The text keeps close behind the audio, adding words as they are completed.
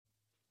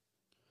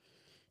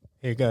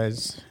Hey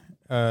guys,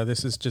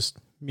 this is just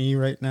me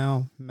right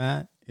now.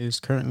 Matt is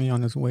currently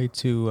on his way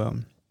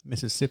to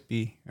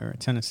Mississippi or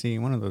Tennessee,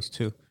 one of those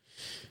two,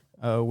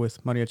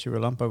 with Mariachi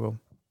Relampago.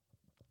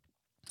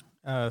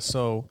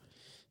 So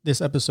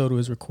this episode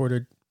was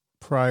recorded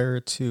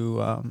prior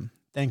to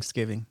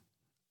Thanksgiving.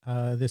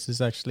 This is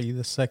actually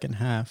the second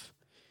half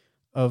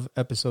of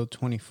episode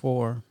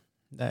 24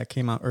 that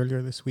came out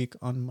earlier this week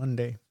on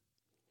Monday.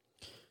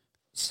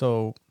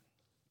 So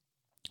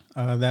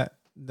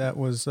that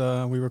was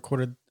we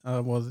recorded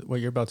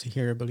what you're about to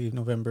hear, I believe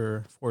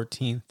November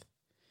 14th.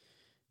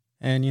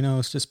 And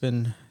it's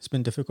been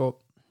difficult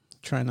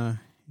trying to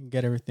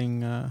get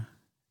everything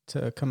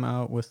to come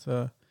out with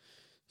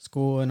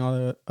school and all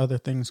the other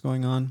things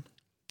going on.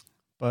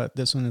 But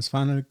this one is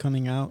finally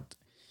coming out.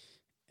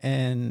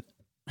 And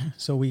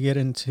so we get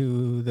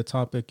into the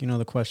topic,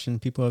 the question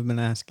people have been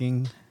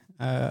asking,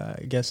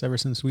 I guess ever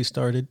since we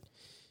started,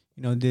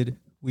 did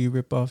we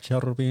rip off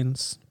Charro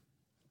Beans?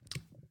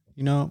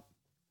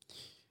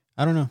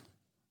 I don't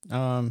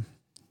know.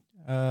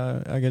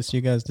 I guess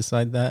you guys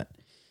decide that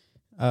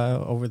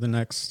over the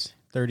next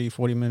 30,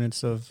 40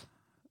 minutes of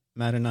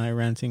Matt and I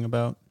ranting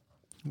about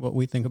what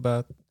we think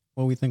about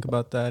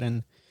that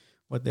and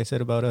what they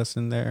said about us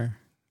in their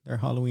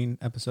Halloween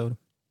episode.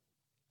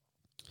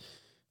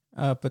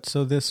 But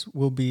so this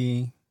will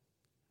be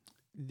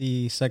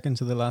the second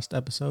to the last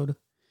episode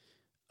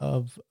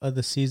of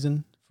the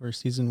season for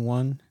season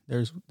 1.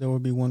 There will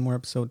be one more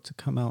episode to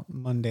come out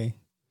Monday.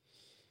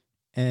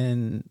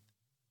 And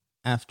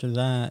after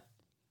that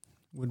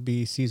would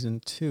be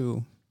season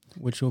 2,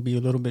 which will be a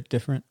little bit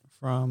different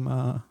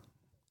from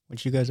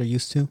what you guys are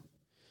used to.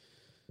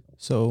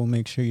 So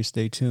make sure you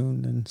stay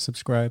tuned and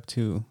subscribe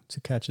to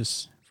catch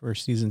us for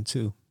season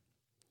 2.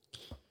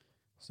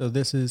 So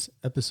this is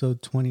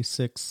episode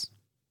 26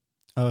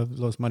 of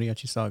Los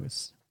Mariachi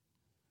Sagas.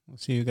 We'll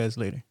see you guys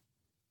later.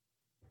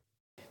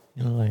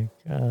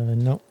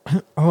 No.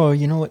 Oh,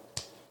 you know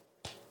what?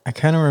 I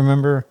kind of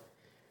remember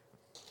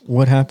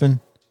what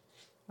happened.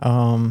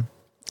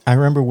 I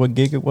remember what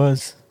gig it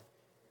was.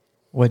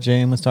 What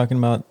JM was talking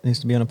about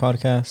used to be on a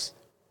podcast.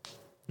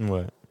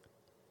 What?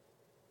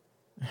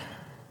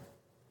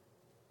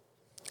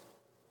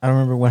 I don't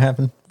remember what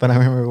happened, but I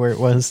remember where it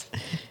was.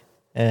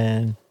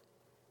 And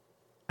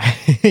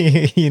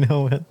you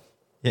know what?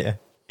 Yeah.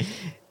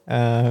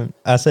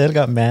 Asael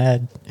got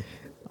mad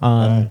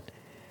on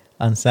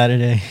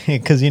Saturday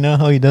because you know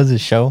how he does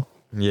his show?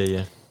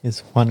 Yeah.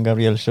 His Juan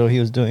Gabriel show. He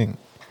was doing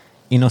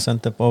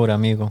Inocente Pobre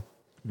Amigo.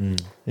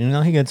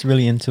 He gets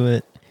really into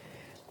it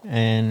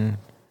and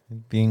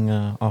being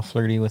all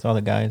flirty with all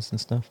the guys and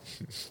stuff.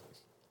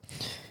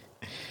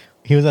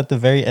 He was at the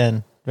very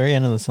end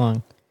of the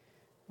song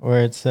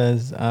where it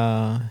says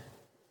y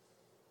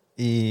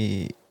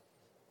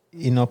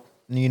no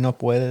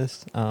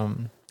puedes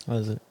what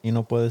is it? Y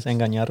no puedes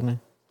engañarme.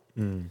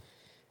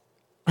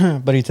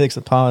 But he takes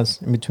a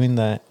pause in between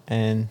that,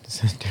 and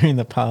during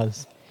the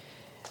pause,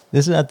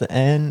 this is at the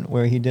end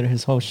where he did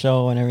his whole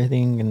show and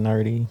everything, and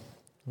already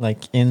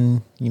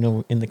in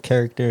the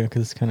character,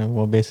 because it's kind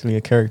of basically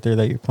a character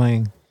that you're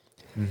playing.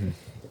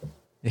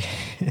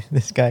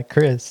 This guy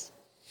Chris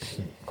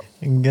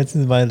gets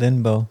his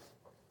violin bow,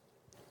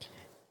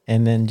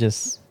 and then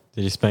just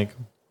did he spank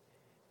him?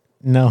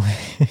 No,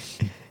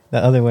 the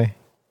other way.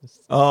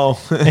 Oh,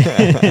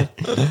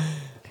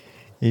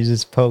 he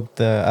just poked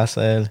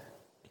Asael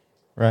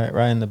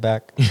right in the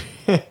back,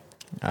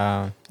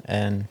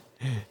 and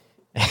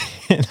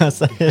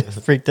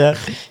Asael freaked out.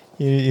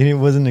 He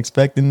wasn't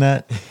expecting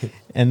that,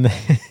 and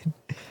then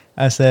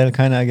Asael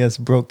kind of, I guess,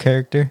 broke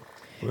character.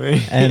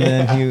 And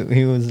then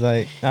he was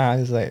like,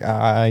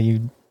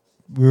 you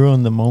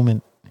ruined the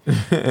moment.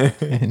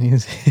 And he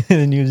was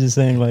just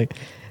saying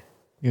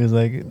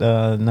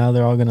now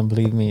they're all gonna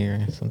believe me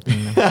or something.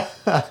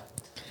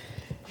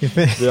 He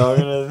finished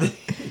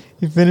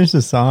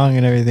the song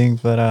and everything,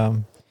 but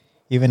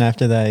even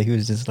after that, he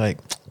was just like,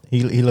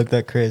 he looked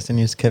at Chris and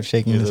he just kept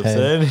shaking his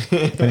head,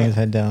 putting his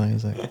head down. He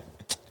was like,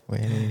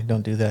 wait,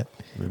 don't do that.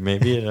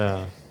 Maybe it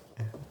no,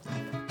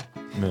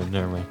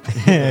 never mind.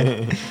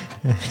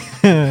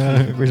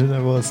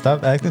 Well,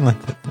 stop acting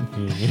like that.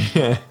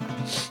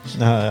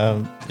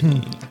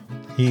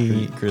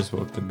 Chris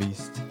woke the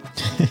beast.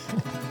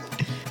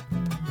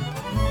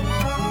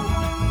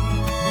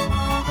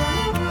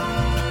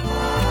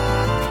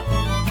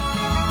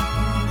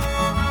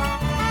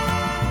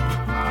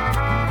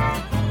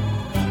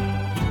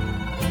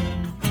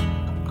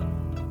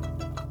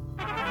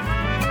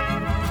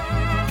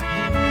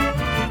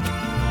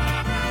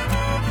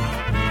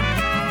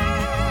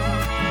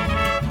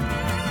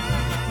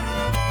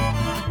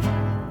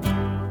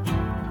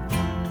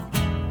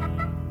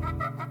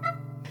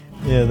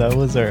 Yeah, that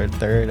was our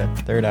third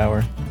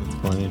hour. That's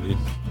funny, dude.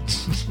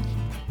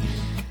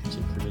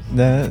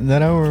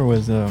 That hour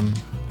was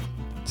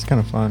it's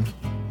kind of fun.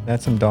 They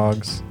had some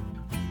dogs.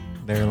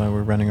 They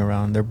were running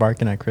around. They're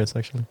barking at Chris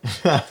actually.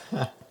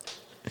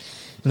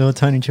 Little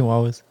tiny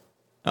chihuahuas.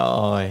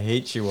 Oh, I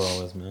hate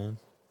chihuahuas, man.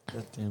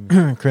 God damn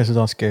it. Chris was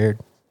all scared.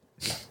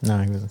 No,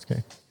 he wasn't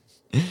scared.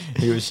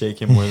 He was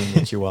shaking more than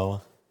the Chihuahua.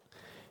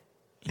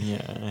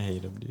 Yeah, I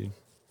hate him, dude.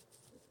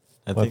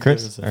 I Well,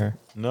 Chris? there was Or,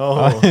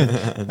 no,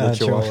 the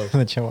Chihuahua.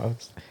 The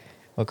Chihuahuas.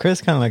 Well,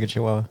 Chris kind of like a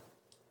Chihuahua.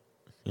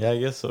 Yeah, I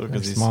guess so because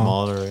They're he's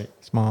small. smaller, right?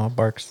 Small,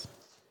 barks.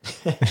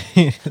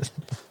 He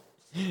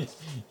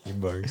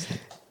barks.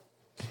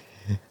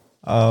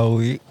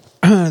 We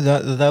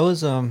that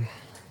was yeah,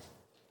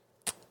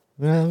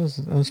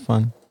 that was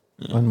fun.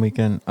 Yeah. One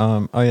weekend.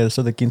 Oh yeah,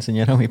 so the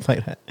quinceañera we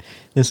played at.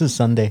 This is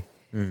Sunday,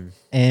 Mm.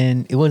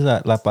 and it was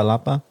at La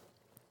Palapa,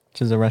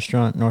 which is a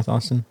restaurant North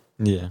Austin,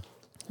 Yeah.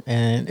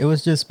 and it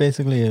was just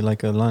basically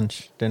like a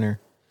lunch dinner.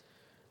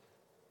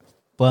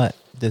 But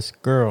this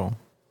girl,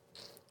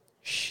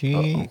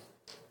 she,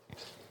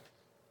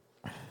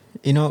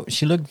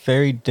 she looked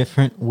very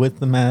different with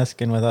the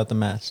mask and without the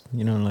mask.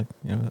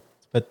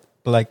 But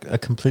like a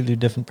completely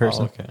different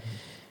person. Oh, okay.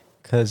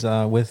 Because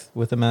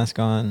with the mask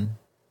on,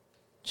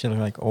 she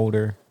looked like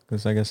older.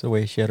 Because I guess the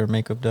way she had her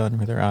makeup done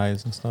with her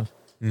eyes and stuff.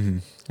 Mm-hmm.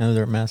 And with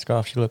her mask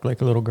off, she looked like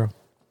a little girl.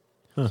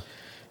 Huh.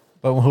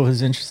 But what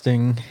was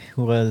interesting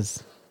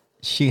was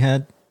she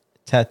had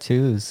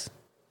tattoos.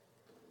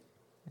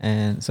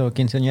 And so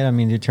quinceañera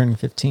means you're turning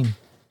 15.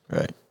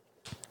 Right.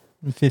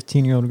 A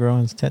 15-year-old girl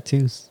has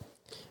tattoos.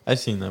 I've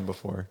seen that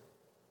before.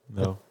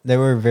 No. They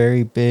were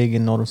very big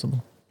and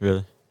noticeable.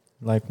 Really?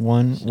 Like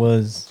one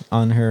was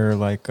on her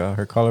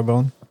her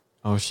collarbone,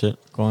 Oh shit.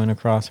 going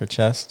across her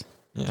chest.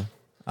 Yeah.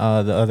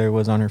 The other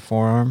was on her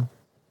forearm,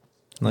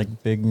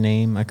 like big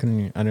name. I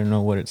didn't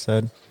know what it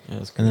said. Yeah,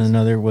 that's And crazy. then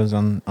another was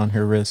on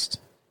her wrist,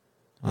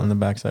 on the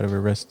back side of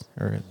her wrist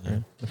or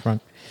the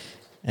front,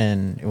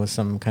 and it was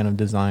some kind of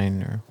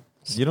design or.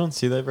 You don't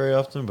see that very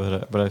often,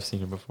 but I've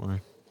seen it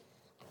before.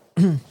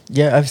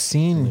 Yeah, I've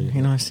seen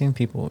Yeah. I've seen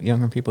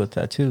younger people with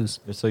tattoos,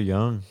 They're so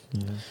young.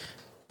 Yeah.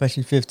 but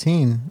she's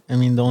 15. I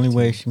mean, the only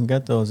way she can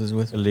get those is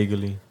with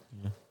Illegally.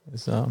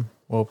 Yeah.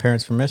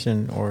 parents'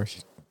 permission, or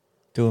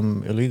do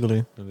them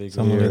illegally. Illegally.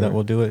 Somebody or that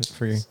will do it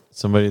for you.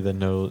 Somebody that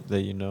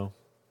you know.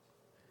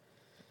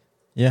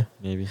 Yeah.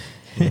 Maybe.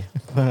 Yeah.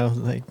 But I was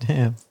like,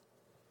 damn.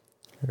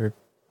 Her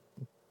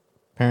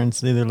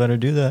parents either let her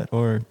do that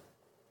or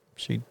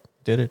she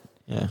did it.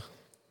 Yeah.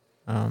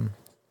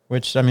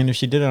 Which, I mean, if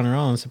she did it on her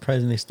own,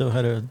 surprisingly still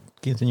had a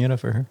quinceañera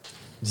for her.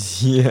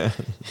 Yeah.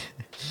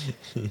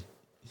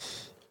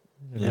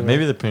 Yeah.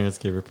 Maybe the parents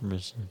gave her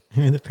permission.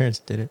 Maybe the parents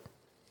did it.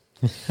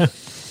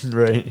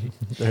 Right.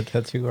 They're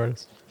tattoo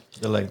artists.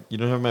 They're like, you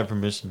don't have my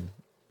permission,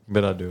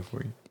 but I'll do it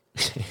for you.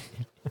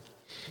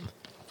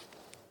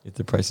 If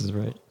the price is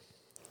right.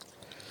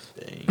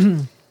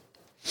 Dang.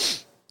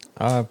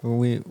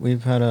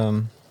 We've had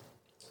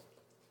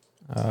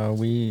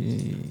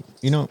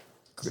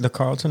the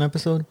Carlton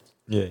episode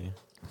Yeah.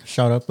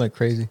 shot up like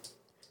crazy,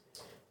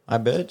 I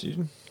bet,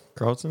 dude.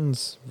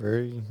 Carlton's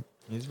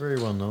he's very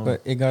well known.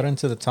 but it got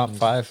into the top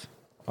 5.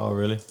 Oh,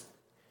 really?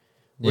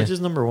 Yeah. Which is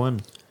number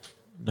 1?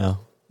 No.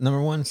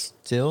 Number 1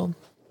 still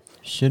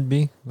should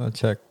be. I'll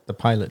check the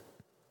pilot.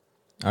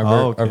 Our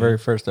okay. very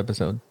first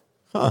episode.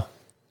 Huh.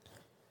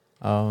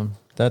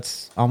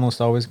 That's almost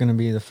always going to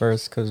be the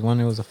first because one,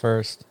 it was the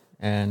first,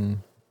 and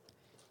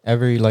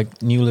every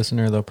new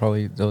listener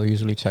they'll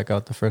usually check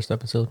out the first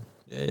episode.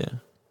 Yeah.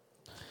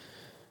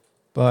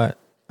 But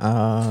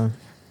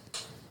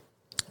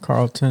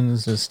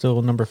Carlton's is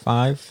still number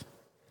 5.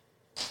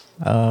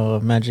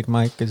 Magic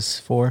Mike is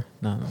 4.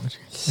 No,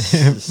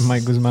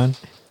 Mike Guzman,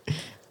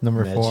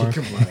 number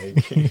Magic 4.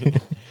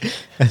 Mike.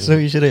 So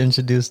you should have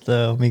introduced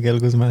Miguel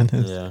Guzman.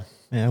 Yeah.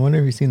 I wonder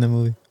if you've seen the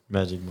movie.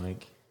 Magic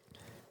Mike.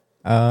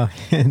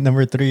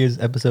 Number 3 is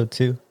episode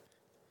 2.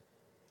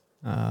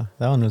 That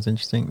one was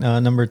interesting.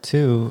 Number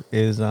 2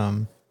 is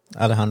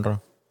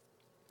Alejandro.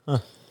 Huh.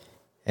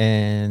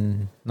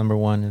 And number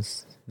 1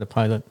 is the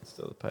pilot.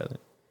 Still the pilot.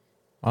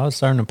 I was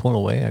starting to pull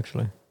away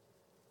actually.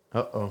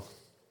 Uh-oh.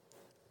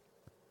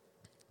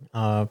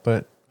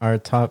 But our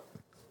top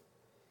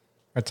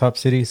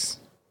cities,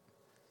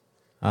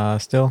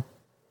 still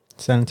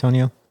San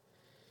Antonio,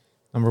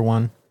 number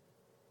 1.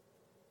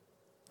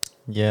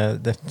 Yeah,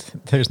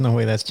 there's no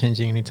way that's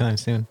changing anytime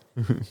soon.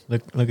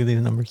 Look at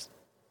these numbers.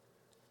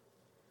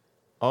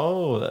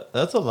 Oh,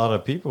 that's a lot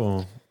of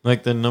people.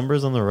 Like the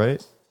numbers on the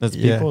right, that's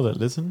Yeah. people that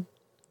listen?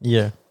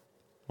 Yeah,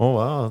 Oh,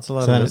 wow. That's a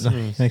lot of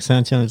listeners. San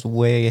Antonio is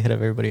way ahead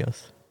of everybody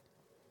else.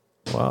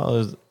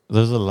 Wow,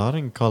 there's a lot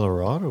in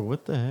Colorado.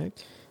 What the heck?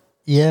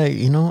 Yeah,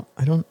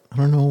 I don't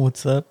know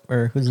what's up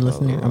or who's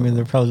listening. I mean,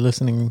 they're probably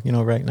listening,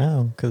 right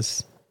now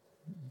because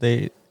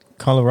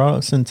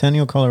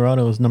Centennial,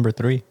 Colorado is number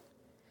 3.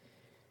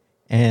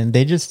 And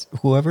they just,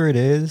 whoever it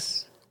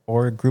is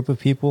or a group of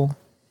people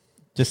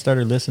just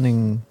started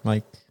listening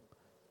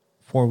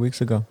 4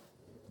 weeks ago.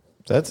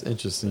 That's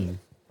interesting,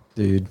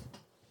 dude.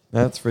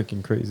 That's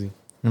freaking crazy.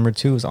 Number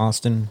 2 is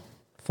Austin.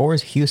 4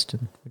 is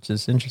Houston, which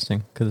is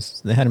interesting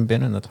because they hadn't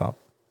been in the top.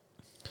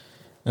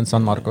 And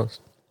San Marcos,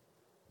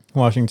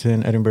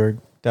 Washington, Edinburgh,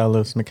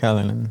 Dallas,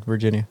 McAllen, and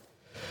Virginia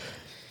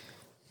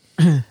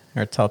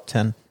are top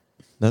 10.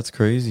 That's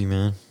crazy,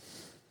 man.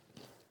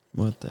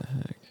 What the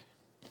heck?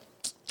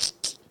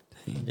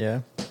 Dang. Yeah.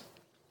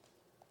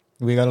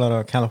 We got a lot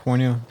of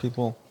California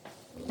people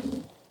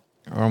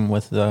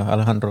with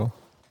Alejandro.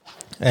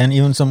 And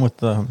even some with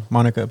the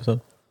Monica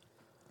episode.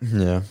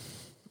 Yeah.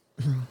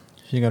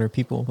 She got her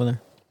people over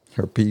there.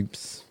 Her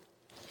peeps.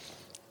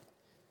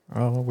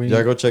 Oh,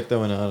 Yeah, go check that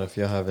one out if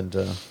you haven't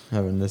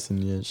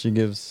listened yet. She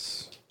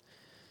gives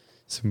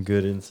some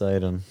good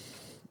insight on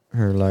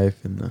her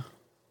life and the...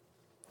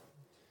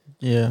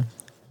 Yeah.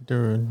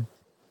 The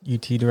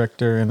UT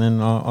director and then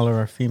all of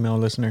our female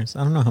listeners.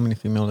 I don't know how many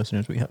female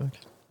listeners we have.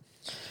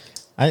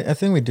 I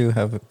think we do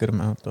have a good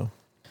amount, though.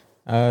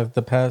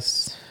 The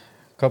past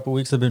couple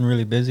weeks have been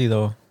really busy,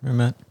 though.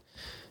 Matt?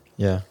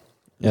 Yeah.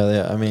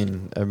 I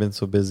mean, I've been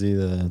so busy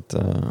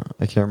that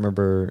I can't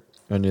remember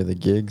any of the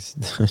gigs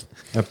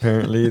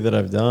apparently that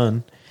I've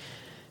done.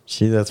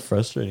 Gee, that's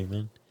frustrating,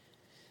 man.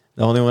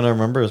 The only one I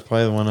remember is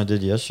probably the one I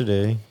did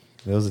yesterday.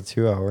 That was a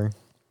 2-hour.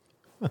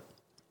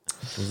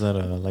 Was that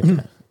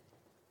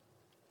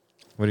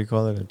what do you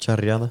call it? A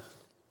charreada?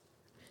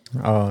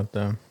 Oh,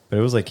 But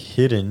it was like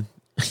hidden.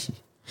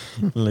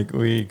 Like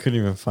we couldn't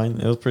even find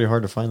it. It was pretty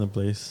hard to find the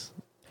place.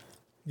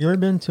 you ever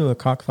been to a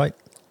cockfight?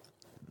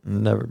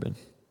 Never been.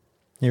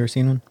 You ever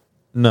seen one?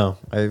 No.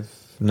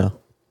 No.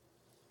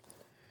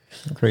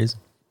 Crazy.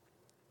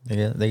 They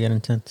get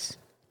intense.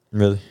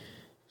 Really?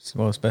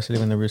 Well, especially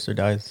when the rooster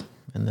dies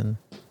and then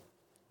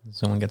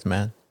someone gets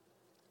mad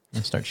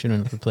and starts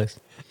shooting up the place.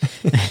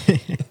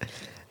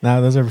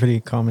 Now those are pretty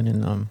common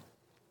in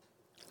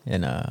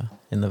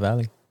the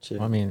valley. Shit.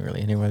 Well, I mean,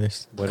 really anywhere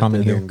there's What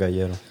common if they do here. un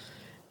gallero?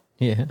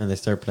 Yeah, And they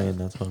start playing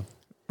that song.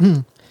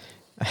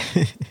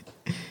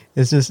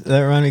 it's just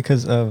that around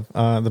because of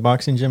the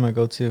boxing gym I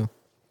go to.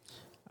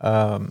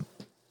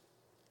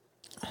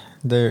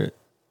 There,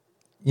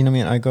 you know, what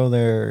I mean, I go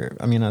there.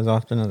 I mean, as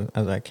often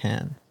as I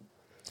can,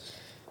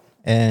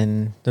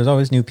 and there's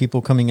always new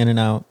people coming in and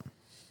out.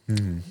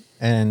 Mm-hmm.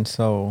 And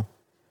so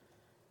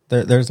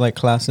there's like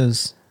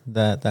classes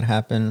that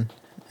happen,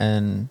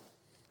 and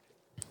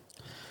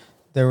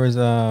there was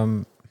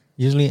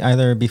usually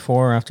either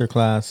before or after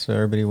class,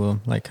 everybody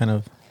will like kind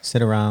of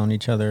sit around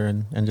each other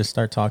and just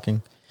start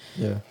talking.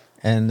 Yeah.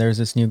 And there's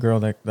this new girl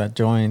that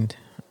joined,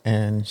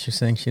 and she's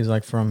saying she's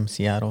like from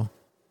Seattle,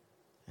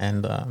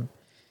 and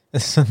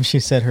she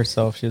said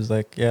herself, she was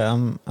like, yeah,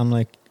 I'm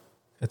like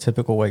a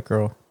typical white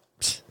girl.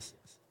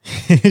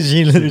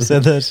 She literally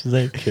said that. She's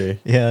like, Okay.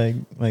 yeah,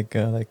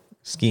 like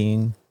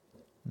skiing,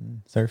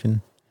 and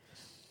surfing,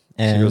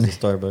 and She goes to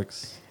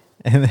Starbucks.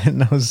 and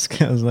then I was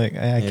like,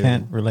 I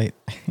can't relate.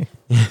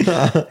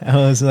 I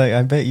was like,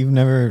 I bet you've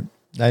never.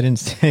 I didn't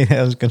say that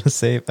I was gonna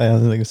say it, but I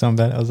was like, it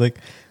sounded bad. I was like,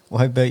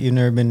 well, I bet you've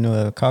never been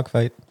to a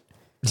cockfight.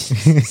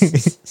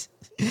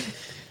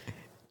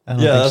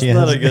 Yeah, that's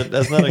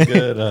not a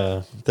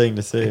good thing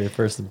to say.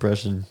 First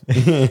impression.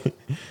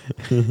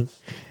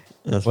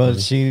 That's well, funny.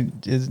 she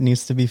just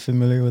needs to be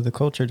familiar with the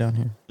culture down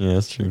here Yeah,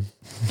 that's true.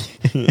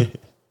 because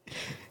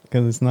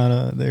it's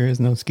not there is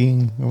no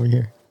skiing over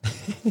here.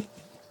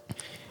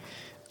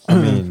 I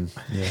mean,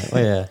 yeah. Oh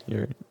yeah,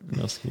 you're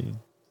no skiing.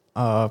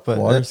 But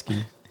Water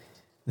ski.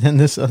 then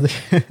this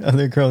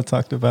other girl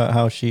talked about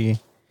how she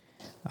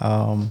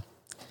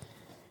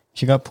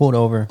got pulled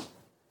over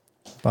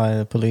by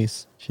the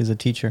police. She's a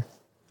teacher.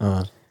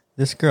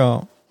 This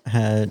girl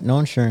had no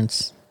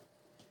insurance,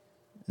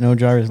 no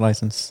driver's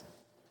license,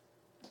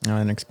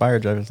 an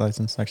expired driver's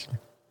license actually.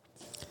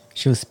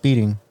 She was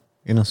speeding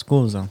in a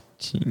school zone,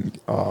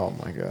 Oh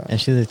my god. and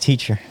she's a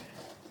teacher,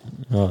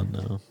 Oh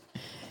no.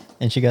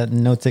 and she got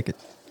no ticket.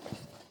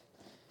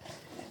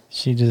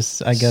 She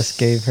just, I guess,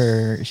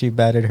 she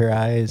batted her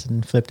eyes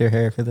and flipped her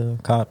hair for the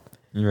cop,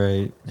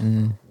 Right.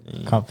 and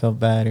cop felt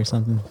bad or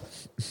something.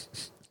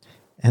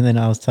 And then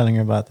I was telling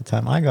her about the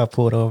time I got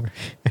pulled over,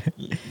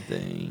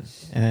 Dang.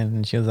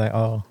 and she was like,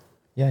 "Oh,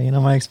 yeah, you know,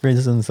 my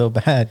experience isn't so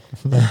bad."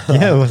 I'm like,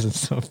 yeah, it wasn't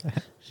so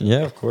bad. Yeah,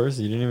 of course.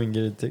 You didn't even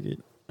get a ticket.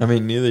 I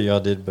mean, neither of y'all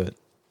did, but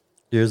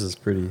yours is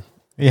pretty.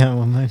 Yeah,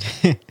 well, my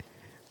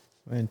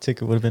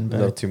ticket would have been A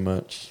little bad. too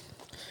much.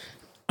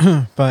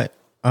 But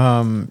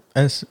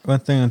as one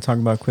thing I'll talk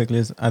about quickly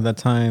is at that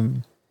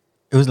time,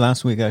 it was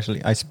last week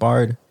actually. I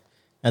sparred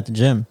at the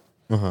gym,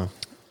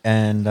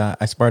 and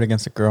I sparred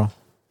against a girl.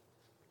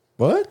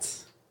 What?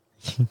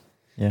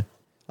 Yeah.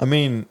 I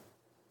mean,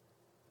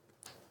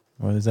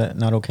 Well, is that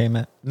not okay,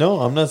 Matt?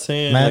 no, I'm not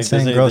saying Matt's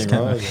there's saying girls anything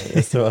can't wrong match. with it.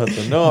 It's still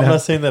awesome. No, I'm No.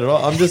 not saying that at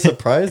all. I'm just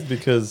surprised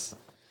because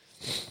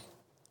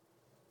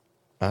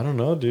I don't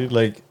know, dude.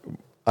 Like,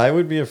 I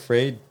would be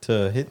afraid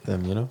to hit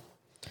them, you know?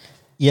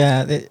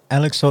 Yeah,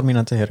 Alex told me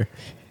not to hit her.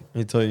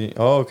 He told you,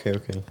 oh, okay.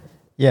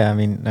 Yeah, I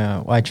mean,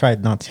 I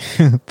tried not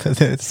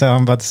to, so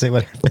I'm about to say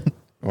what happened.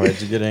 Why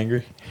did you get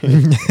angry?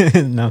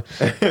 No.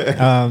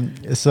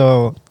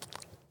 So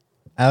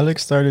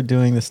Alex started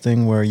doing this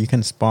thing where you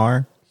can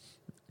spar.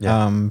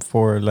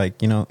 For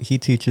like, you know, he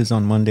teaches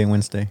on Monday and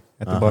Wednesday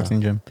at the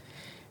boxing gym.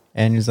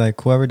 And he's like,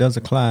 whoever does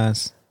a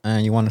class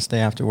and you want to stay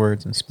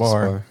afterwards and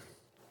spar,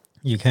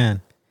 you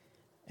can.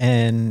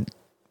 And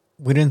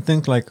we didn't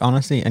think, like,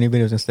 honestly,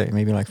 anybody was going to stay.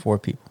 Maybe like 4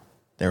 people.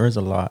 There was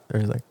a lot.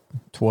 There was like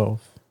 12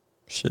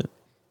 Shit.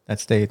 that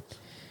stayed.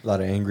 A lot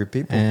of angry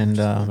people. And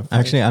Just wanna fight.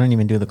 actually, I didn't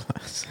even do the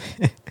class.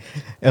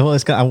 I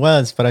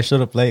was, but I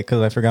showed up late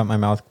because I forgot my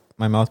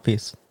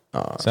mouthpiece.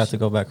 Oh, So I had to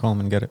go back home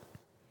and get it.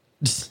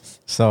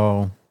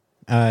 So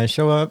I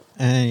show up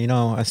and, you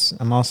know,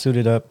 I'm all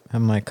suited up.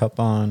 Have my cup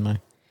on.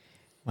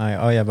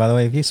 Oh, yeah, by the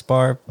way, if you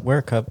spar, wear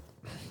a cup.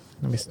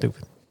 Don't be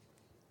stupid.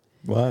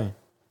 Why?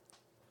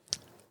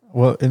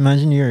 Well,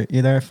 imagine you're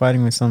there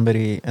fighting with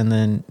somebody and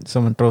then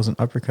someone throws an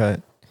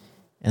uppercut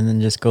and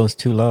then just goes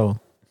too low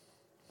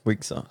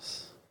Weak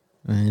sauce.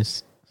 and it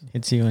just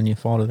hits you and you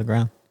fall to the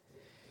ground.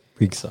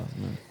 Weak sauce,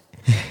 man.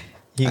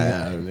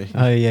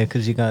 Oh, yeah,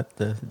 because you got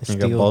the You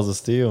steel. got balls of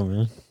steel,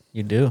 man.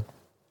 You do.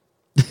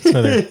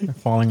 So they're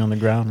falling on the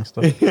ground and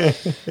stuff.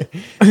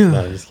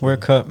 No, just Wear a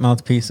kidding. cup,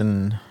 mouthpiece,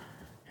 and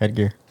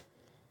headgear.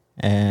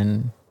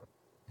 And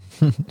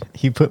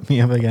he put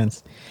me up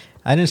against.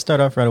 I didn't start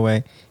off right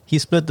away. He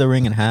split the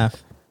ring in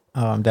half,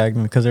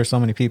 diagonally, because there's so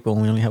many people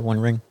and we only have one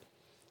ring.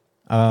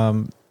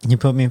 He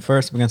put me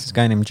first up against this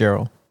guy named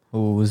Gerald,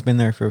 who's been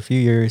there for a few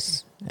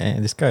years.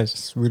 And this guy's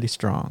just really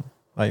strong.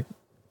 Like,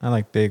 not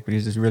like big, but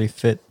he's just really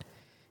fit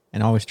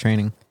and always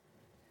training.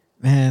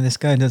 Man, this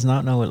guy does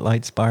not know what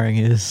light sparring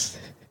is.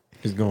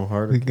 He's going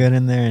harder. We get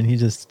in there and he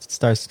just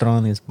starts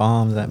throwing these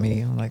bombs at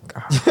me. I'm like,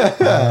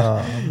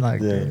 I'm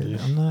like, Yeah, dude,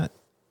 dude. I'm not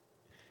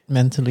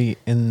mentally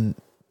in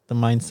the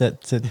mindset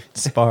to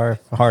spar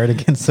hard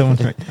against someone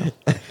right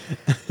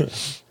now.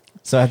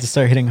 So I had to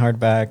start hitting hard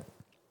back.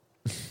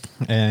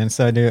 And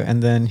so I do.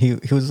 And then he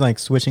was like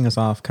switching us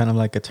off, kind of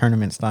like a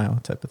tournament style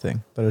type of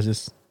thing. But it was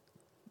just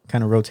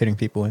kind of rotating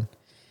people in.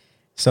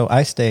 So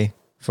I stay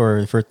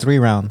for 3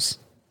 rounds.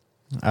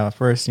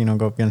 First, you know,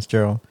 go up against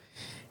Gerald.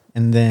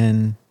 And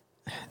then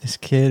this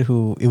kid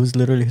who, it was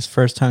literally his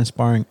first time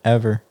sparring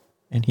ever.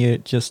 And he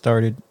had just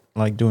started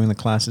like doing the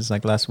classes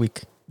like last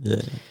week.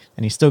 Yeah.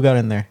 And he still got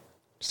in there.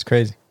 It's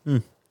crazy. Hmm.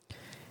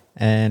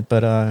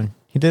 But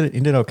he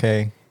did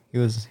okay. He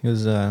was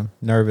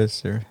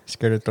nervous or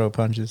scared to throw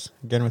punches.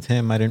 Again with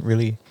him, I didn't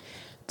really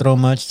throw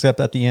much except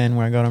at the end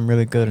where I got him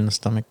really good in the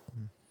stomach.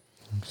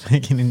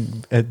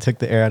 It took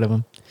the air out of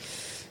him.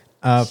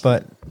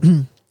 But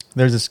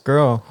there's this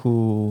girl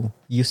who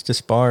used to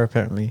spar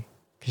apparently,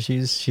 because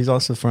she's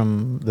also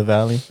from the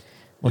valley.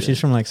 Well, Yeah. she's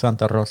from like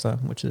Santa Rosa,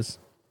 which is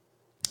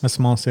a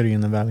small city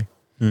in the valley.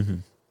 Mm-hmm.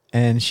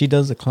 And she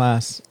does a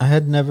class. I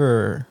had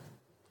never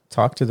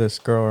talked to this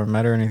girl or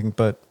met her or anything,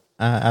 but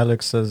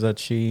Alex says that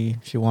she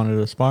wanted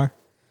to spar.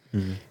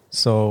 Mm-hmm.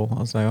 So I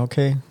was like,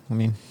 okay, I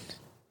mean,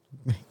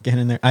 get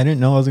in there. I didn't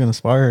know I was going to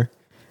spar her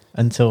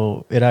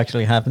until it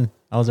actually happened.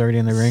 I was already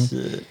in the ring.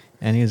 Shit.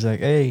 And he's like,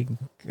 hey,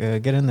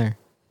 get in there.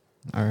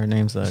 Her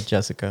name's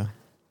Jessica.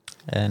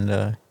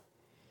 And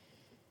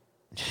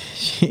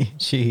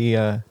she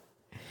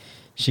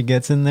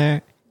gets in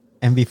there.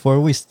 And before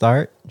we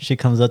start, she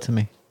comes up to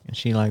me. And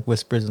she like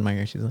whispers in my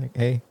ear. She's like,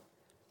 hey,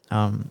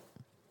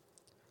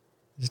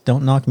 just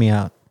don't knock me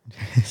out.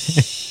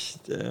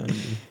 Damn.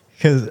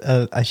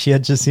 Because she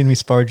had just seen me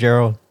spar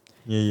Gerald.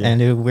 Yeah. And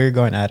we were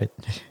going at it.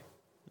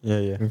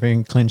 Yeah. We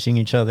were clinching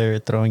each other,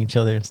 throwing each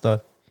other and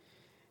stuff.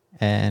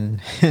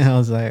 And I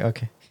was like,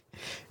 okay.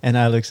 And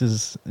Alex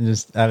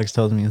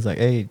told me, he's like,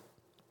 hey,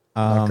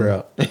 Knock her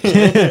out.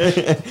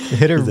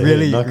 hit her He's like,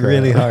 really, "Hey, knock her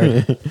really out."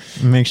 hard.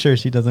 Make sure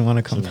she doesn't want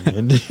to come back.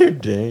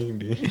 Dang,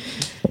 dude.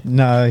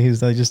 No, he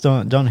was like, just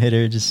don't hit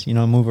her. Just, you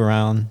know, move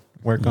around,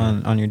 work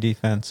on your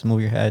defense, move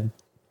your head.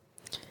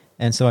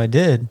 And so I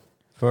did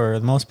for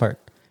the most part.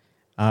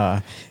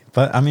 But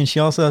I mean, she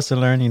also has to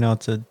learn, you know,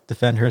 to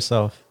defend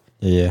herself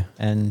Yeah.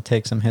 and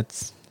take some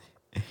hits.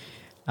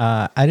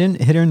 I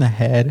didn't hit her in the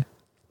head.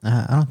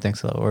 I don't think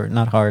so, or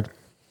not hard.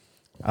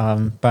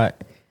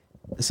 But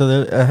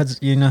so I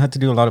had to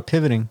do a lot of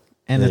pivoting,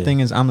 and the Yeah. thing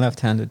is, I'm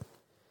left-handed,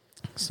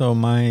 so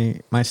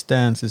my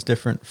stance is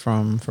different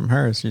from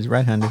hers. She's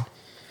right-handed,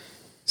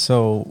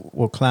 so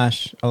we'll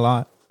clash a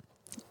lot.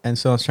 And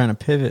so I was trying to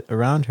pivot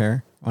around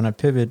her. When I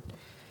pivoted,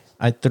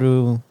 I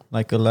threw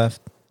like a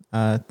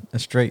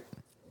straight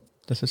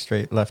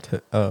left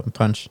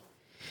punch,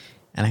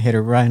 and I hit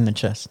her right in the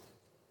chest.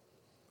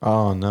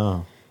 Oh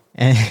no.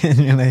 And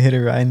when I hit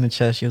her right in the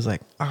chest, she was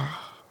like,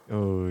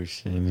 Oh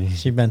shit.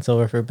 she bent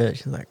over for a bit.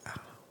 She was like,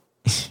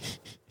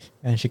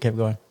 and she kept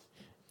going.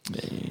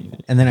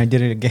 And then I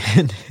did it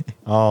again.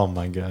 Oh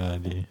my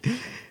god, dude.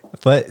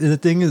 But the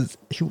thing is,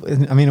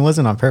 it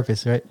wasn't on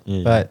purpose, right?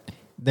 Yeah. But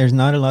there's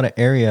not a lot of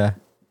area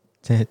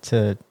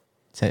to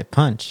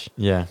punch.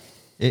 Yeah.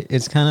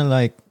 It's kind of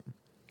like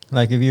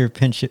if you're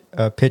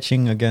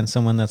pitching against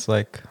someone that's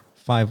like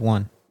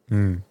 5'1".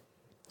 Mm.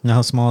 You know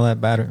how small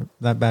that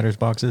batter's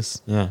box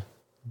is? Yeah.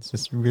 It's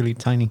just really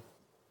tiny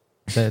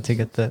to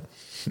get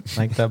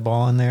that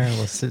ball in there.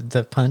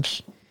 That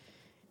punch.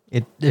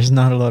 There's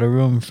not a lot of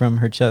room from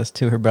her chest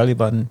to her belly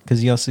button,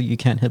 because you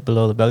can't hit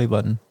below the belly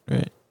button,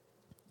 Right.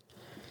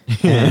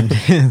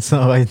 and so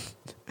I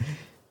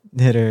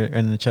hit her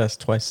in the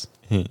chest twice.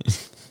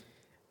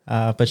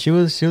 But she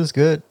was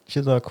good. She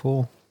was all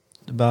cool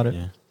about it.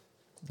 Yeah.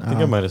 I think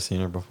I might have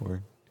seen her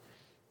before.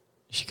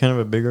 Is she kind of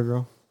a bigger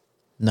girl?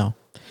 No.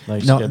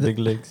 Like she No, got big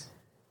legs?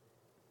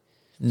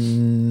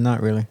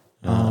 Not really.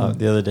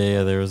 The other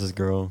day, there was this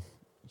girl.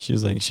 She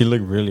was like, she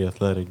looked really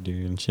athletic,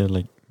 dude, and she had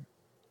like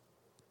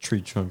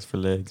tree trunks for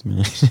legs,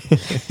 man.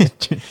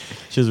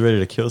 She was ready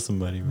to kill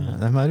somebody, man.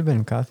 That might have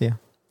been Katia.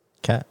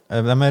 Cat.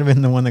 That might have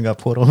been the one that got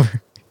pulled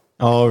over.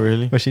 Oh,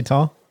 really? Was she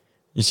tall?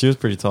 Yeah, she was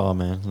pretty tall,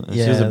 man.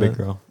 Yeah, she was a big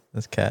girl.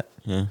 That's Cat.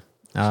 Yeah,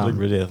 she looked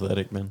really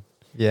athletic, man.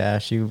 Yeah,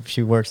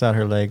 she works out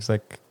her legs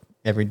like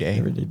every day.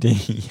 Every day.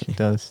 She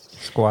does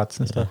squats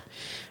and stuff.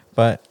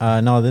 But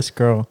no, this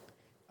girl.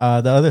 The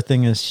other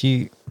thing is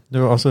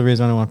there was also the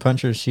reason I want to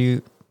punch her.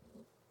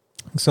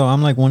 So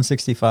I'm like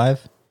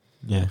 165.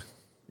 Yeah.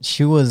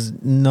 She was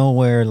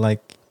nowhere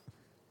like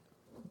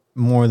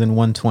more than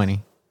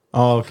 120.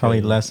 Oh, okay.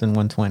 Probably less than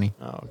 120.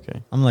 Oh,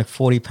 okay. I'm like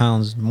 40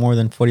 pounds, more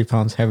than 40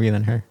 pounds heavier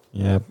than her.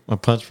 Yeah, a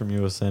punch from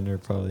you will send her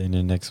probably in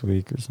the next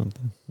week or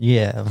something.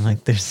 Yeah, I'm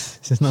like,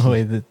 there's no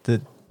way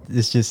that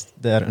it's just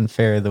that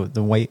unfair.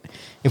 The weight.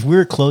 If we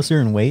were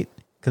closer in weight,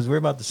 because we're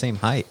about the same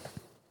height,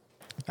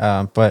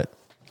 but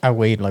I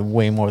weighed like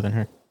way more than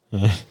her.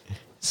 Yeah.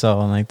 So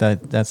I'm like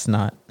that's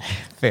not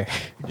fair.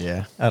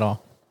 Yeah. At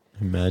all.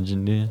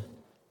 Imagine, dude.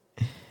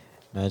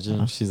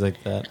 Imagine if she's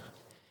like that,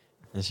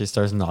 and she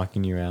starts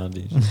knocking you around,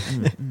 dude.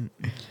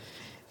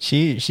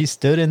 She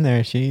stood in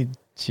there. She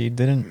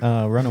didn't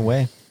run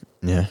away.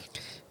 Yeah.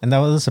 And that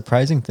was a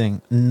surprising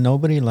thing.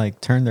 Nobody like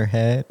turned their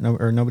head,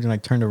 or nobody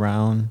like turned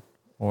around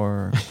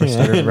or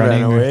started running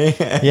Ran away.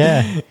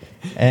 Yeah.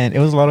 And it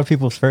was a lot of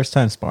people's first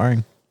time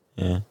sparring.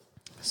 Yeah.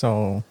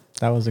 So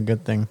that was a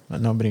good thing.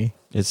 But nobody.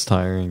 It's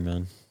tiring,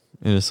 man.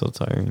 It is so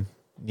tiring.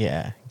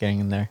 Yeah, getting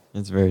in there.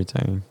 It's very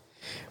tiring.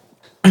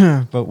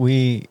 But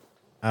we,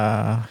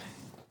 I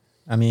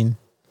mean,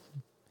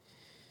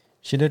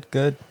 she did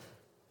good.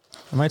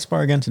 I might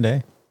spar again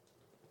today.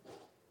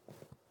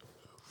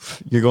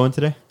 You're going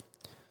today?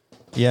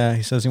 Yeah,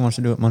 he says he wants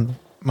to do it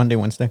Monday,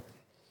 Wednesday.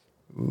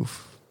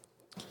 Oof.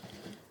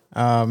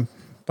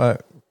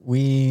 But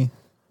we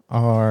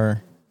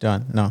are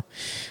done. No,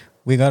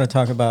 we got to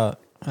talk about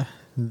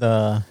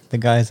the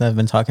guys that have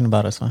been talking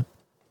about us.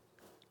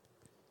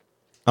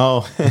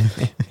 Oh.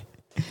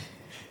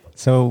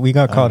 So we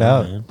got called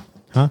out. Man.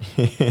 Huh?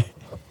 I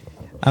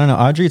don't know.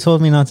 Audrey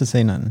told me not to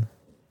say nothing.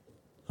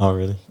 Oh,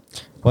 really?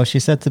 Well, she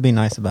said to be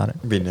nice about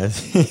it. Be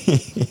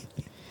nice.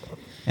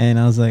 And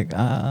I was like,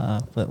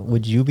 but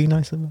would you be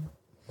nice about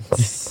it?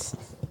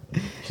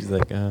 She's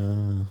like,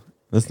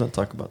 let's not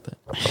talk about that.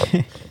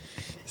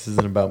 This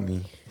isn't about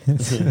me.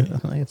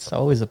 It's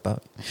always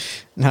about.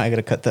 No, I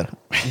gotta cut that out.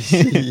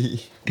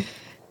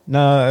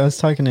 No, I was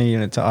talking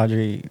to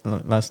Audrey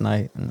last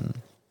night, and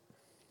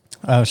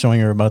I was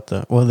showing her about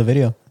the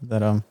video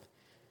that I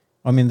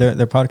mean their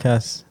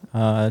podcast,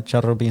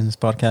 Charro Beans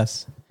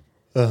podcast,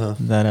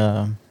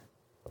 that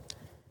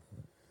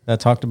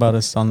talked about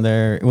us on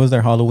their. It was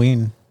their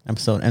Halloween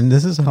episode, and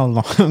this is how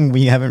long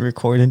we haven't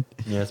recorded.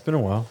 Yeah, it's been a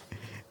while.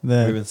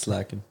 We've been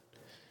slacking.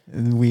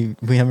 We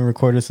haven't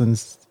recorded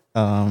since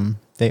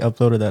they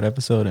uploaded that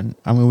episode, and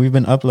I mean we've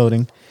been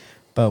uploading,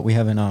 but we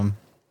haven't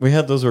We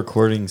had those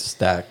recordings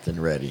stacked and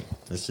ready.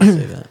 Let's just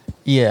say that.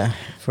 Yeah,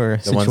 for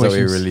the ones that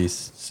we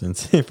released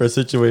since for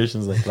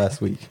situations like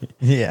last week.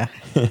 Yeah,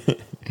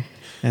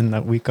 and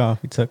that week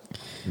off we took.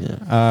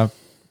 Yeah,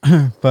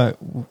 but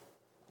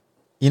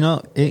it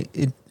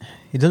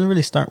doesn't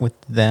really start with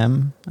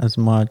them as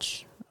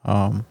much.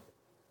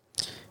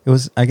 It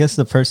was, I guess,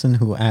 the person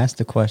who asked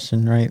the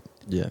question, right?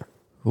 Yeah.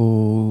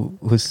 Who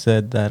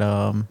said that?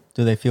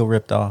 Do they feel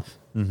ripped off?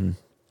 Mm-hmm.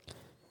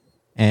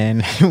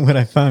 And what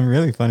I found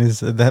really funny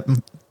is that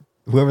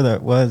whoever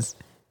that was,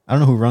 I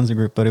don't know who runs the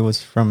group, but it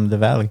was from the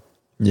Valley.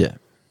 Yeah.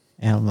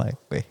 And I'm like,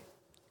 wait.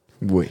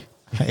 You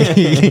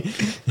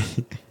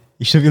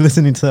should be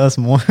listening to us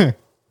more.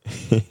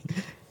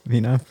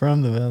 You're not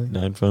from the Valley.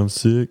 9 from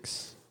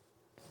 6.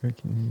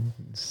 Freaking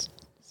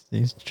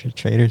these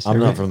traders. I'm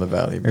not from the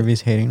Valley.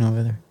 Everybody's hating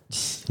over there.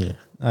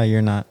 Yeah.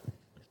 You're not.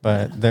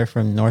 But they're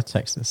from North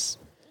Texas.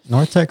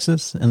 North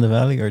Texas and the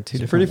Valley are two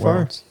different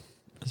worlds.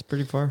 It's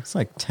pretty far. It's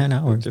like 10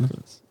 hours.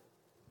 Difference.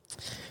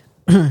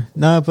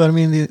 No, but I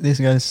mean, these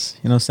guys,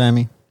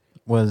 Sammy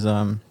was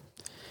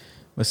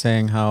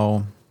saying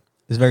how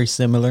it's very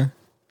similar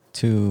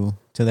to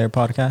their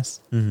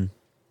podcast. Mm-hmm.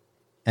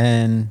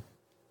 And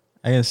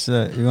I guess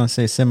you're going to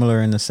say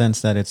similar in the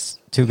sense that it's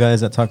two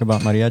guys that talk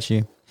about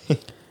mariachi.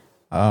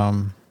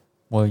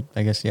 Well,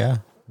 I guess, yeah.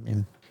 I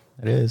mean,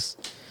 it is.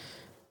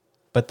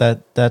 But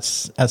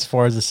that's as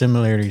far as the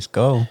similarities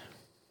go.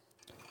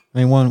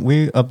 I mean,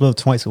 we upload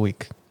twice a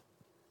week.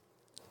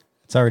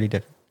 It's already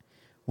different.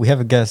 We have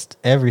a guest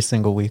every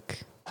single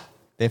week.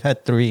 They've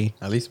had 3.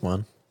 At least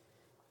one.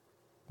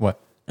 What?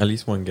 At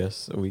least one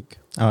guest a week.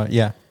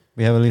 Yeah.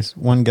 We have at least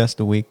one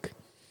guest a week.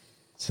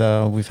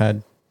 So we've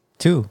had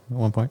 2 at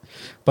one point.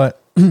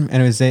 But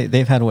anyways,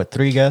 they've had,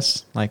 3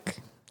 guests,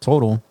 like,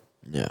 total.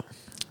 Yeah.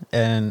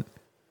 And,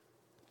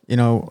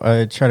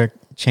 I try to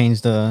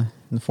change the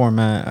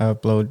format. I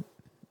upload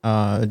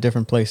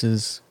different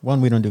places.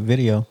 One, we don't do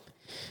video,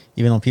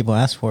 even though people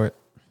ask for it.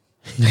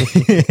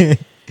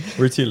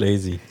 We're too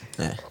lazy.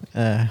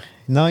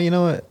 No, you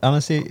know what?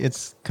 Honestly,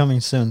 it's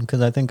coming soon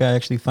because I think I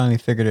actually finally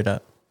figured it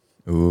out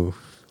Ooh.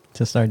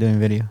 to start doing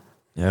video.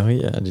 Oh,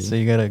 yeah, dude. So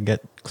you gotta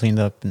get cleaned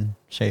up and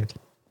shaved.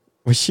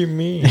 What you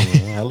mean?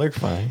 I look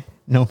fine.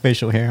 No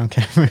facial hair on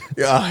camera.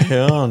 Yeah,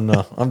 hell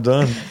no. I'm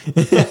done.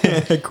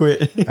 I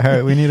quit. All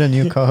right, we need a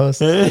new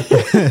co-host.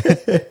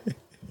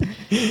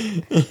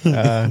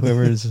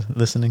 Whoever's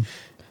listening.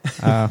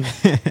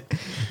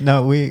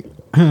 No, we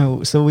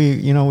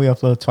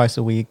upload twice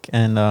a week,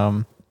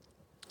 and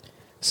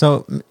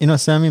so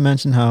Sammy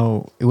mentioned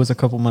how it was a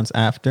couple months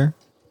after,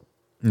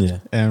 Yeah.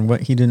 and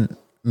what he didn't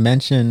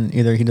mention,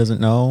 either he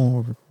doesn't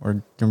know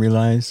or didn't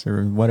realize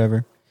or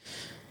whatever.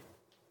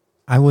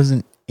 I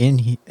wasn't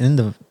in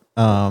the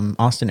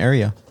Austin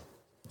area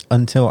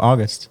until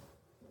August,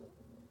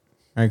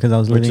 right? Because I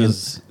was living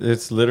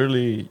it's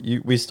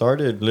literally we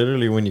started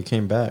literally when you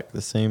came back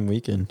the same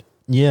weekend.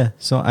 Yeah,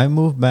 so I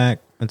moved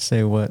back, let's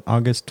say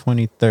August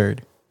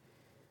 23rd.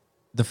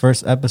 The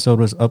first episode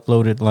was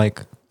uploaded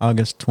like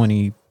August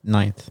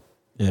 29th.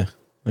 Yeah.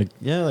 Like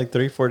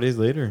 3-4 days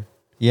later.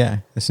 Yeah,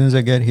 as soon as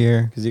I get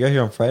here. Because you got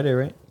here on Friday,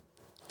 right?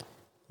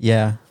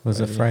 Yeah, was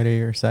it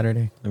Friday or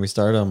Saturday? And we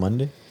started on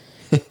Monday?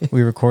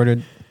 We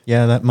recorded,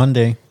 that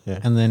Monday. Yeah.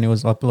 And then it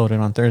was uploaded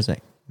on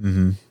Thursday.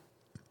 Mm-hmm.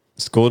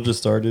 School just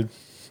started.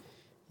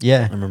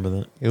 Yeah. I remember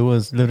that. It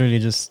was literally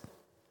just,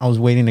 I was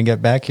waiting to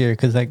get back here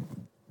because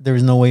there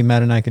was no way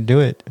Matt and I could do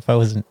it if I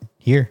wasn't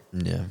here.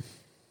 Yeah.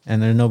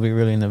 And there's nobody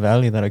really in the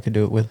valley that I could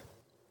do it with.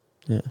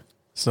 Yeah.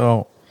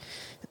 So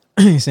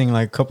he's saying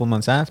like a couple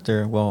months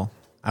after, well,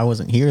 I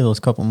wasn't here those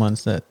couple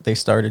months that they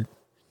started.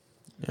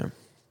 Yeah.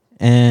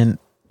 And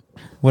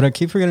what I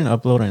keep forgetting to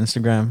upload on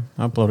Instagram,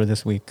 I uploaded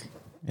this week,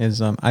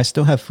 is I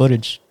still have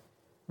footage.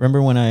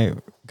 Remember when I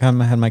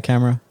had my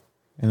camera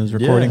and was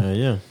recording?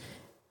 Yeah.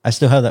 I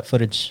still have that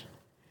footage.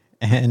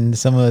 And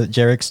some of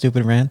Jarek's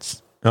stupid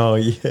rants. Oh,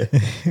 yeah.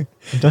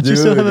 Don't you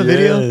still have a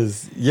video?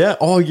 Yes. Yeah.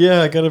 Oh,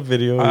 yeah. I got a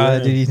video.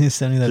 Dude, you need to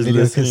send me that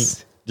video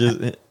because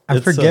I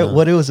forget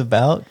what it was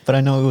about, but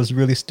I know it was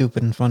really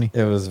stupid and funny.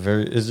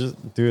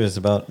 It's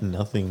about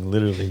nothing,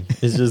 literally.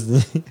 It's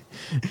just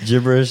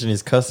gibberish and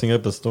he's cussing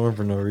up a storm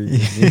for no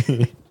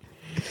reason.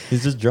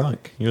 He's just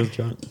drunk. He was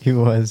drunk. He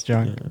was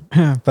drunk.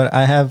 Yeah. But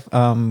I have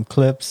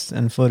clips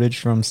and footage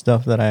from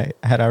stuff that I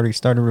had already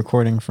started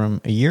recording from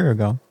a year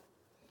ago,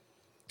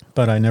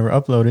 but I never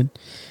uploaded.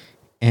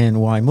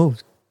 And I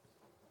moved.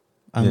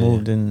 I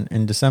moved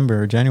in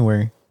December or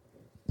January.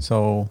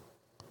 So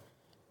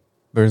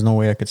there's no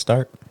way I could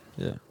start.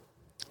 Yeah.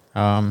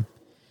 And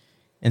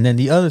then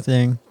the other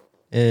thing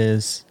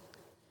is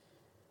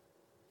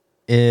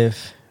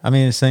it's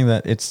saying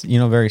that it's,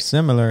 very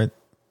similar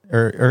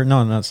or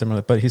no, not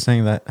similar, but he's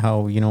saying that how,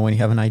 when you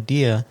have an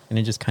idea and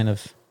it just kind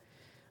of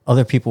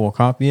other people will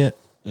copy it.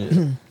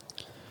 Yeah.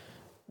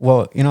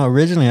 Well,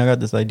 originally I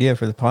got this idea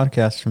for the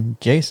podcast from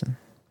Jason.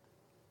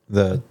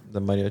 The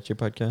Mariachi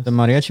podcast? The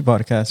Mariachi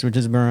podcast, which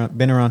has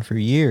been around for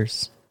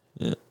years.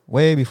 Yeah.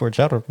 Way before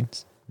Charro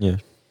Beans. Yeah.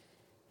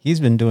 He's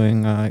been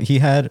doing,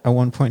 at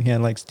one point he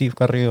had like Steve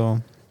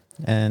Carrillo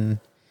and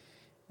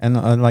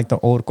like the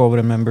old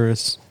Cobra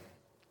members.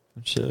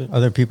 Shit.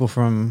 Other people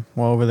from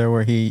over there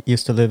where he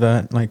used to live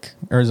at, like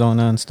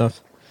Arizona and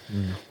stuff.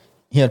 Mm.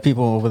 He had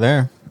people over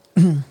there.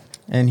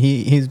 And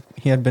he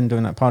had been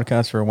doing that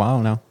podcast for a while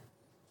now.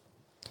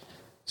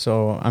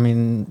 So,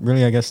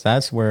 really, I guess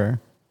that's where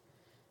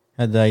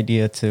I had the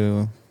idea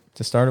to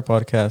start a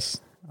podcast.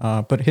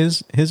 But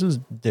his was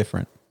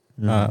different.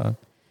 Mm.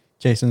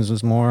 Jason's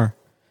was more,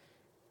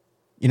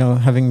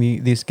 having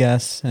these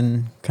guests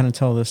and kind of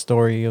tell the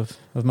story of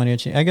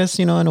mariachi. I guess,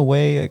 in a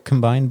way, it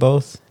combined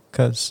both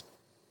because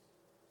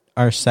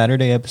our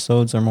Saturday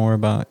episodes are more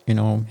about,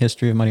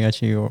 history of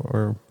mariachi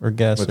or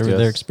guests or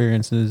their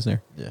experiences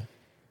or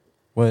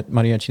what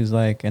mariachi is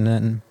like. And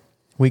then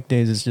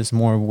weekdays is just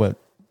more what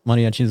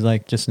mariachi is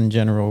like just in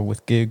general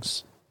with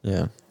gigs.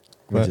 Yeah.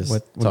 What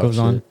goes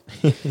on.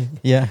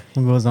 Yeah,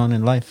 what goes on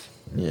in life.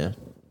 Yeah.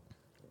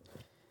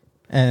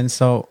 And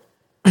so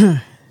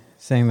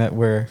saying that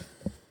we're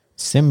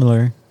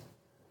similar,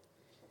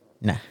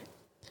 nah.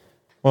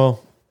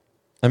 Well,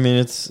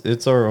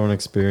 it's our own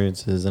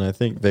experiences, and I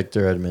think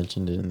Victor had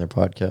mentioned it in their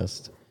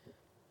podcast.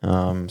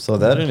 So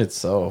that in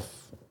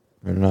itself,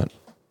 we're not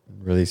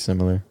really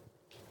similar.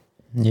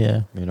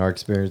 Yeah. Our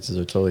experiences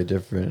are totally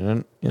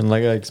different. And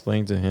like I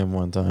explained to him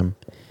one time,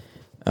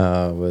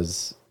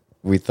 was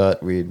we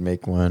thought we'd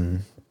make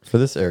one for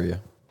this area.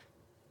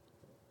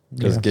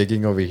 Because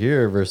gigging over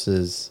here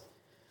versus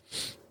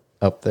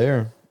up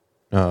there,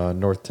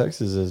 North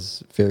Texas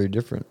is very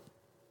different.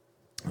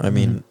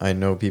 I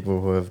know people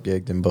who have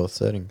gigged in both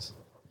settings,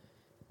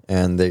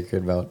 and they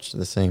could vouch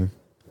the same.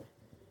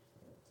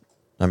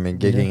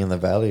 Gigging in the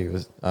valley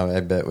I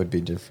bet would be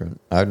different.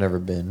 I've never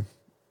been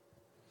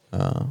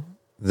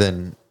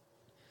than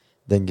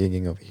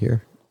gigging over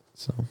here.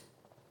 So,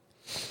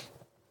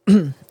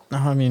 it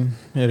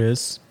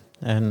is,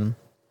 and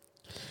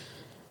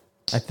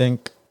I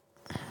think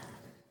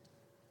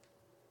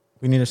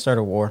we need to start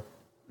a war.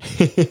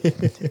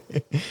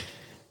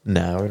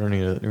 No, we don't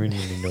need. We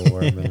need no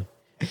war, man.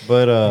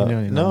 But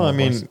know no, I my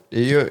mean,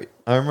 voice.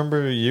 I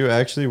remember you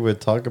actually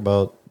would talk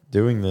about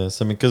doing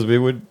this. I mean, because we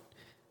would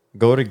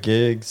go to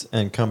gigs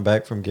and come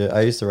back from gig.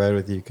 I used to ride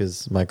with you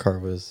because my car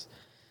was.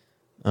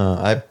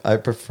 I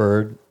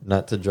preferred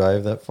not to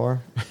drive that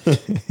far.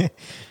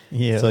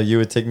 Yeah. So you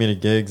would take me to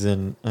gigs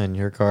in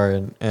your car,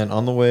 and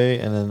on the way,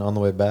 and then on the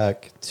way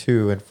back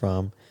to and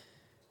from,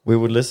 we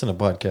would listen to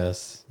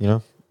podcasts. You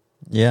know,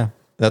 Yeah.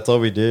 that's all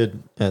we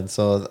did. And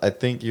so I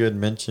think you had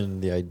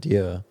mentioned the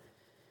idea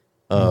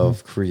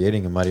of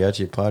creating a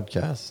mariachi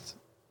podcast.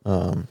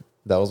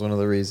 That was one of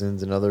the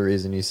reasons. Another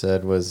reason you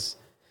said was,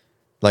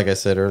 like I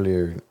said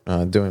earlier,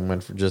 doing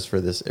one just for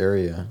this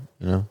area.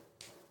 You know,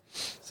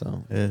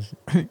 so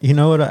You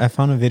know what I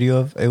found a video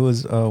of? It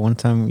was one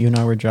time you and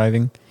I were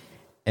driving,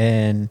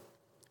 and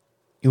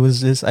it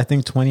was just, I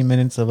think, 20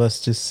 minutes of us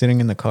just sitting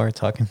in the car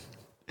talking.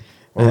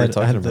 what were we I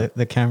talking had about?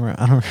 the camera.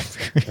 I don't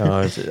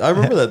remember. I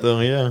remember that though.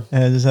 Yeah,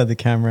 I just had the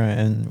camera,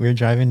 and we were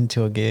driving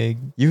to a gig.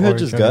 you or had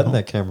just driving gotten home.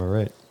 that camera,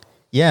 right?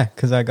 Yeah,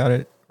 because I got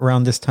it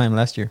around this time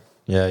last year.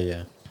 Yeah,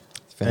 yeah.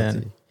 It's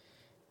fancy.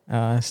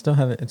 I still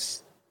have it.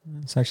 It's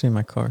actually in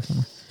my car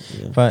somewhere.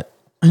 Yeah. But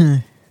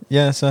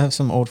yeah, so I have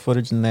some old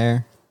footage in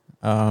there.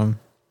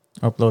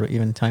 Upload it,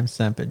 even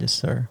timestamp it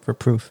just for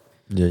proof.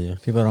 Yeah, yeah.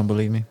 People don't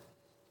believe me.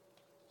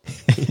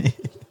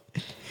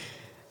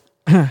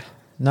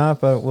 Nah,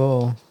 but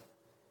we'll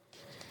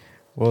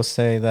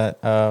say that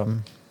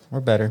we're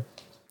better.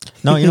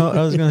 No, you know what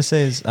I was gonna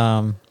say is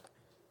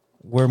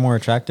we're more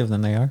attractive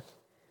than they are.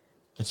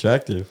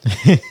 Attractive.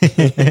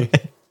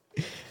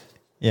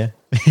 Yeah.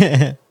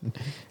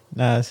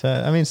 Nah, so,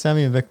 I mean,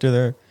 Sammy and Victor,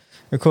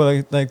 they're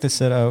cool. Like they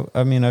said,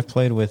 I mean, I've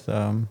played with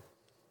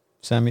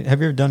Sammy. Have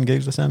you ever done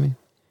gigs with Sammy?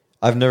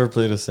 I've never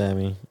played with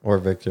Sammy or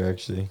Victor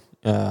actually,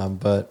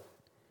 but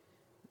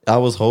I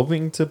was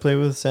hoping to play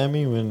with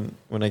Sammy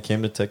when I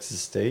came to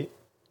Texas State,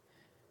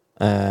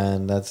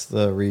 and that's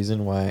the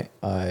reason why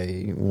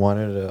I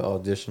wanted to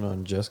audition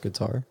on just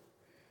guitar.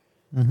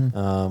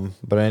 Mm-hmm.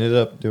 But I ended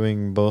up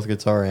doing both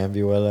guitar and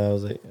viola.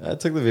 I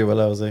took the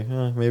viola. I was like,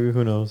 maybe,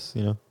 who knows,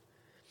 you know,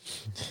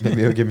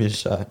 maybe it'll give me a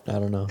shot. I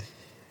don't know.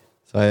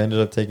 So I ended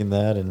up taking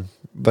that,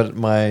 but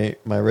my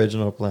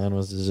original plan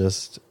was to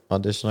just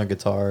audition on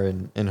guitar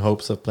in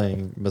hopes of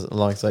playing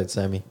alongside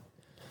Sammy.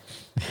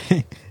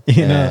 You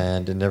know,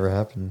 And it never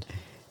happened.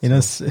 you know,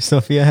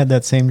 Sophia had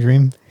that same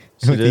dream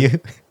She with did? you.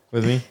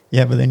 With me?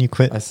 Yeah, but then you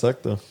quit. I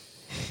suck though.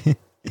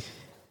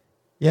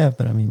 Yeah,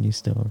 but I mean, you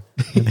still.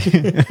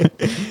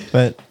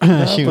 But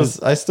she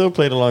I still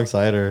played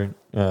alongside her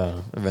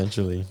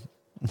eventually.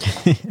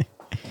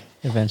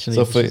 eventually.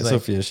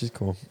 Sophia, she's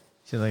cool.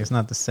 She's like, it's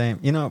not the same,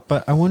 you know.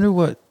 But I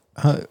wonder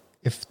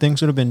if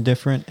things would have been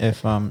different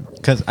if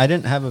because I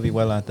didn't have a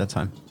vihuela at that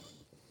time.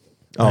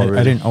 Oh, really?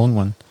 I didn't own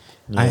one.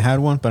 Yeah. I had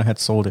one, but I had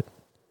sold it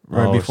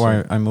right Oh, before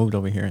shit. I moved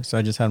over here. So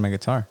I just had my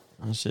guitar.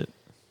 Oh shit.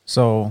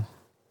 So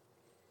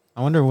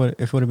I wonder if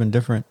it would have been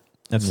different.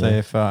 Let's say Yeah.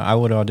 if I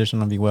would have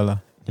auditioned on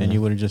vihuela and Yeah.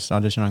 you would have just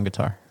auditioned on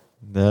guitar.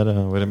 That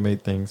would have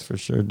made things for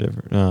sure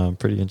different.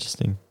 Pretty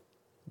interesting.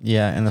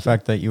 Yeah, and the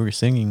fact that you were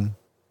singing.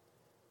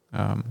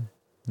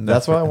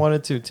 That's why I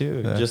wanted to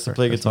too, the just to first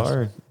play Christmas.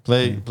 guitar,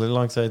 play Mm.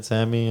 alongside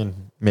Sammy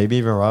and maybe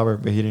even Robert,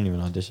 but he didn't even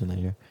audition that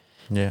year.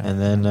 Yeah, And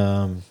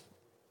then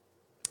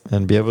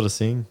and be able to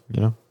sing,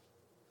 you know.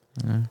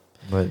 Yeah.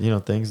 But you know,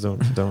 things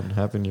don't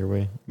happen your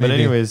way. But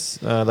Maybe.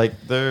 anyways, like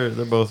they're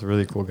both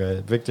really cool guys.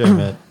 Victor I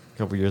met a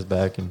couple years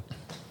back, and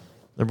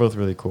they're both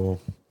really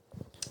cool.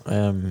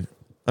 I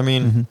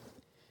mean, Mhm.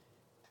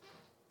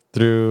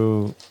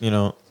 through, you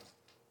know,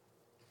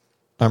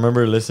 I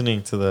remember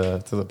listening to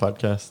the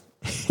podcast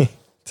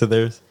to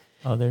theirs,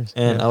 Oh, there's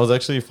and yeah. I was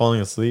actually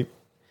falling asleep,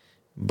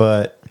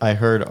 but I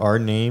heard our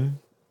name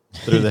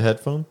through the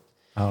headphone,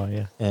 Oh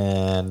yeah.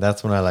 and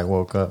that's when I like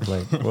woke up,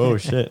 like, whoa,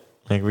 shit,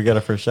 like we got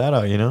a first shout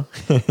out, you know.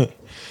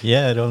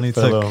 Yeah, it only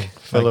fellow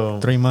took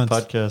like 3 months.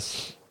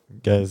 podcast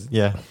guys,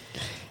 yeah.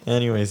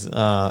 Anyways,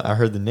 I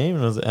heard the name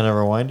and I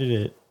rewinded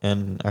it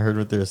and I heard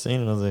what they were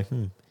saying and I was like, I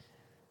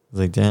was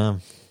like,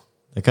 damn,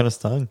 that kind of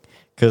stung,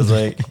 because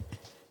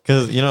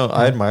you know,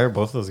 I admire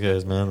both those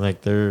guys, man.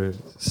 Like they're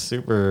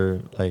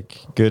super like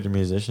good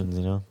musicians,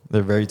 you know.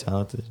 They're very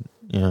talented,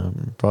 you know.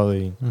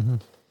 Probably, Mm-hmm.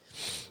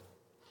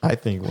 I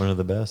think one of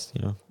the best,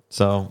 you know.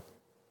 So,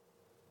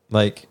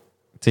 like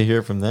to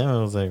hear from them,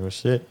 I was like, well,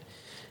 shit,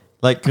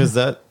 like because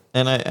that.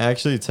 And I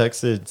actually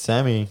texted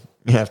Sammy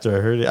after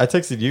I heard it. I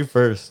texted you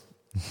first.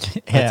 I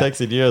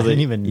texted you. I was I like,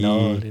 didn't even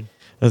know, "E." dude.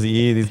 I was like,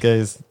 these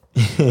guys,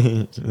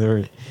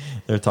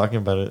 they're talking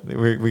about it.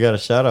 We got a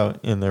shout out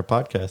in their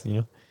podcast, you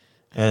know.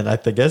 And I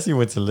guess you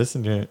went to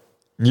listen to it.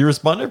 You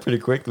responded pretty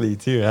quickly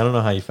too. I don't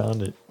know how you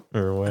found it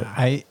or what.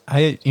 I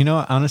you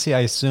know, honestly, I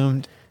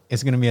assumed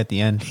it's gonna be at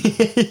the end.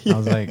 I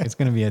was like, it's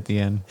gonna be at the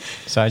end,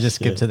 so I just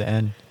skipped to Shit. the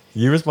end.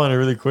 You responded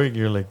really quick.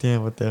 You're like,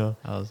 damn, what the hell?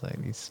 I was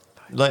like, these.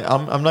 Like,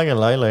 I'm not gonna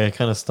lie. Like, I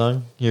kind of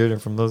stung hearing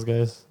it from those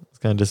guys. It's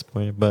kind of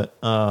disappointed, but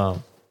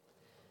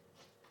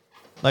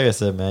like I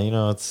said, man, you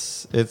know,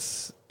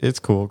 it's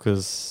cool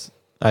because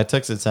I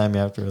texted Sammy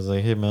after. I was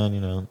like, hey, man,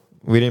 you know,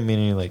 we didn't mean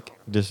any like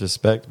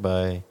disrespect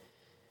by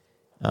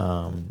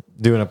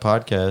doing a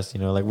podcast,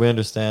 like we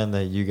understand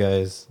that you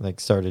guys like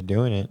started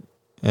doing it.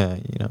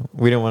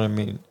 We don't want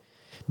to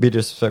be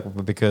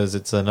disrespectful because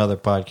it's another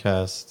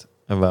podcast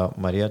about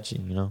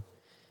mariachi.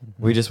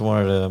 We just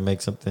wanted to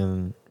make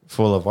something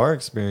full of our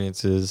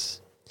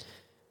experiences,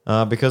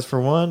 because for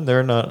one, there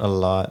are not a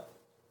lot.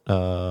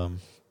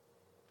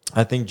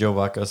 I think Joe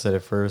Vaca said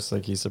it first,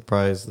 like he's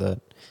surprised that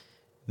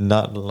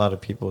not a lot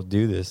of people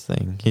do this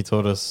thing. He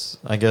told us,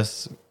 I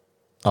guess,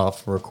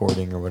 off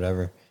recording or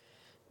whatever.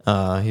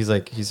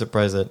 He's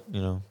surprised that,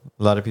 a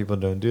lot of people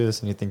don't do this,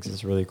 and he thinks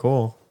it's really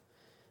cool,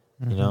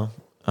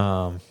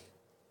 And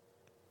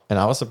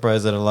I was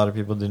surprised that a lot of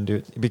people didn't do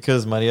it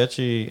because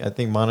mariachi, I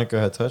think Monica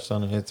had touched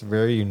on it. It's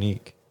very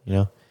unique,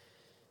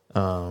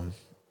 in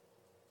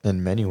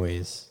many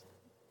ways.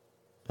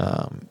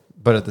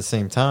 But at the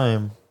same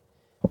time,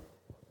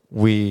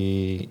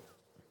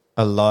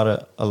 a lot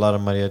of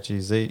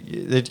mariachis,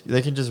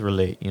 they can just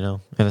relate,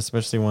 and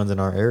especially ones in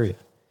our area.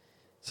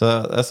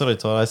 So that's what I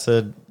told. I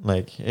said,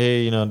 like,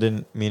 hey,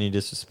 didn't mean any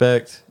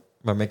disrespect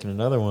by making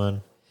another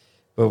one,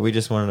 but we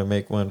just wanted to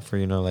make one for,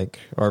 like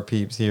our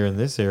peeps here in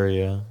this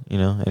area,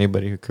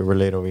 anybody who could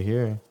relate over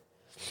here.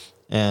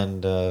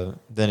 And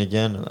then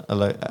again,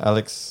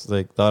 Alex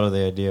like thought of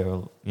the idea,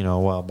 a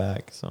while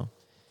back. So,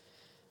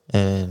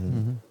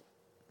 and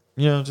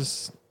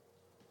just.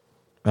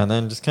 And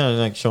then just kind of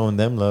like showing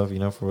them love,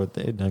 for what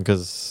they've done,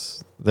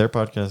 because their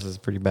podcast is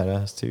pretty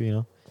badass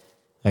too,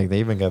 Like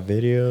they even got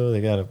video, they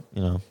got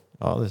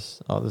all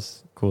this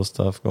cool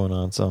stuff going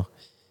on. So,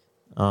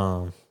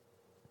 no,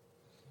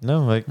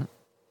 like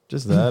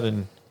just that,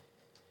 and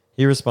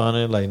he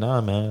responded like,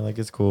 "Nah, man, like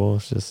it's cool.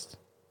 It's just,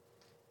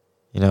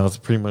 it's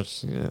pretty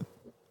much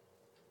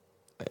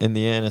in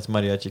the end, it's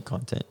mariachi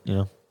content,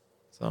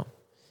 So,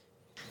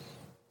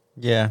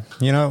 yeah,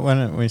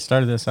 when we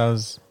started this, I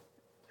was.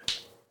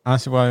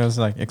 Honestly, I was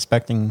like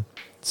expecting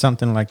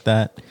something like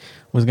that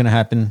was gonna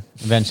happen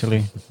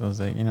eventually. So I was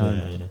like,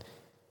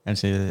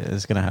 eventually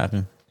it's gonna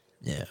happen.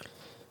 Yeah.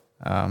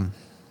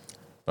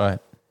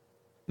 But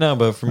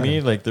for me,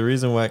 like the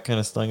reason why it kind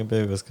of stung a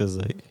bit was because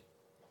like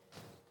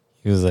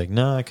he was like,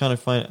 no, I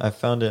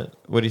found it.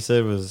 What he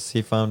said was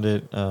he found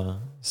it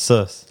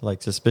sus,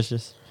 like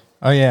suspicious.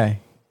 Oh yeah,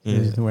 he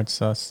used the word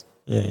sus.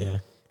 Yeah.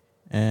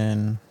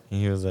 And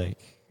he was like,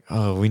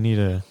 oh, we need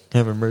to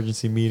have an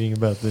emergency meeting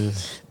about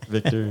this,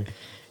 Victor.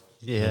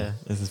 Yeah.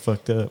 This is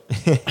fucked up.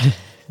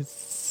 It's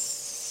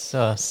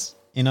sus.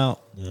 Yeah.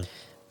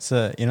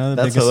 So,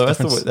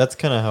 That's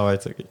kind of how I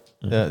took it.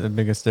 The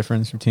biggest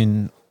difference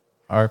between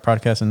our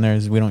podcast and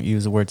theirs is we don't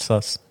use the word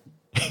sus.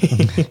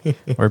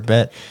 Or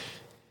bet.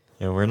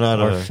 Yeah, we're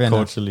not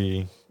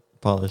culturally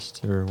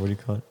polished, or what do you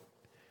call it?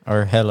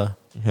 Or hella.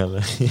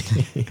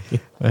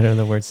 Whatever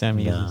the word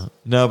Sammy uses.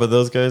 No, but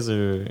those guys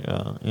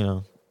are,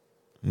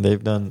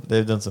 they've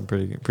done some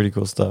pretty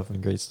cool stuff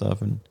and great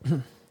stuff, and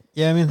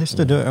yeah, I mean they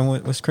still do it. And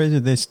what's crazy,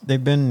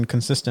 they've been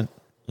consistent.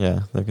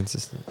 Yeah, they're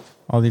consistent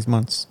all these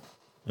months.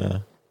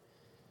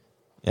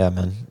 Yeah,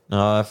 man.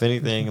 No, if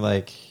anything,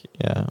 like,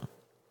 yeah,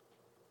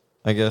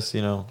 I guess I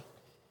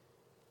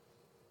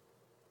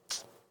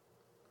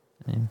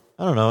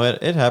don't know.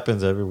 It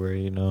happens everywhere,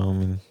 I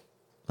mean,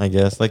 I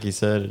guess, like you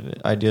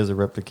said, ideas are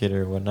replicated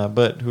or whatnot.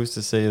 But who's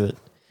to say that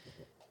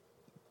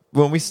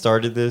when we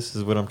started this,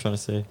 is what I'm trying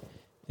to say,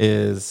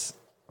 is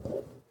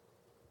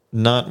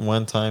not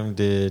one time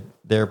did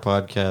their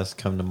podcast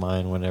come to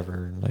mind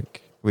whenever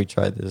like we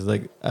tried this.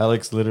 Like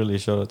Alex literally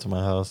showed up to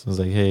my house and was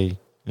like, hey,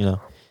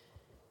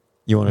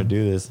 you want to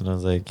do this? And I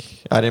was like,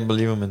 I didn't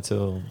believe him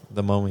until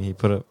the moment he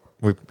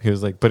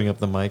was like putting up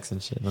the mics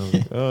and shit. And I was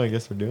like, oh, I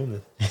guess we're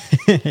doing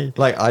this.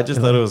 Like, I just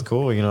thought it was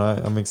cool.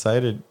 I'm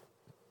excited.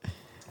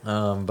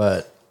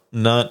 But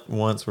not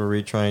once were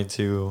we trying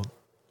to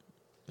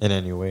in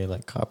any way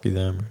like copy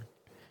them or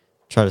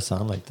try to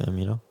sound like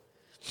them,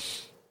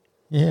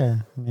 Yeah,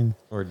 I mean,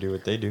 or do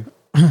what they do.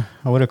 I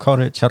would have called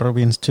it Charro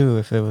Beans too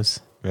if it was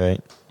right.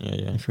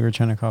 Yeah. If we were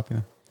trying to copy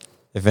them.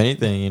 If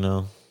anything,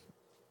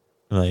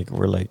 like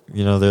we're like,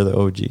 they're the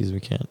OGs. We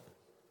can't.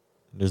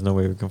 There's no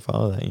way we can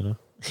follow that,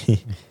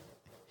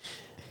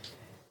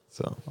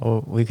 So,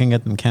 we can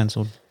get them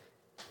canceled.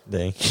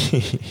 Dang.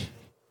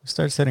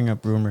 Start setting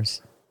up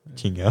rumors.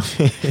 King out.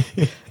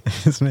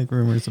 Let's make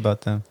rumors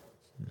about them.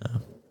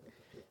 No.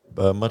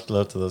 But much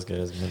love to those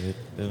guys, man.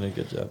 They did a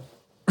good job.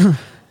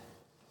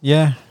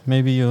 Yeah,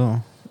 maybe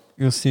you'll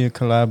see a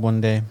collab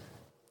one day.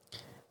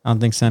 I don't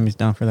think Sammy's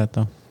down for that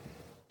though.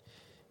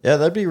 Yeah,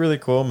 that'd be really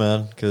cool,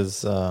 man.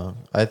 Because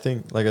I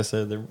think, like I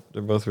said,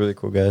 they're both really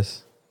cool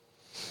guys.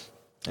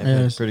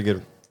 And pretty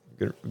good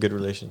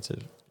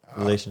relationships.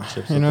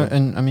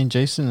 And I mean,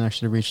 Jason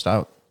actually reached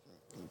out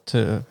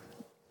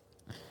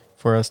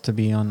for us to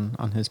be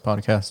on his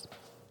podcast.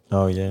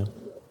 Oh yeah.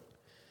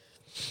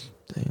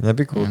 Dang, that'd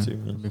be cool too,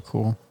 man. That'd be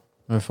cool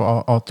if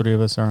all three of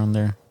us are on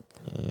there.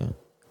 Yeah.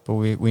 But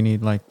we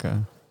need like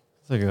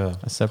it's like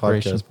a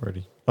separation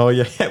party. Oh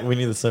yeah, we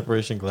need the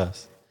separation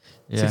glass.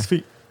 Yeah. 6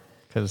 feet.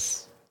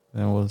 Because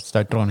then we'll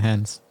start throwing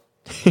hands.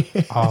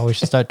 We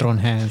should start throwing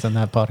hands on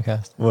that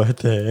podcast. What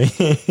the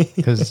heck?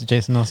 Because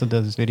Jason also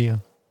does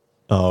video.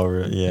 Oh,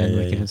 really? Yeah, And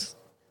we yeah, can yeah. just,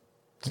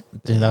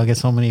 dude, I'll get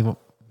so many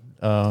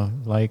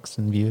likes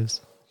and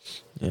views.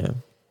 Yeah.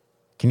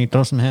 Can you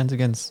throw some hands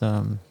against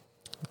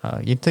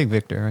you'd take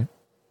Victor, right?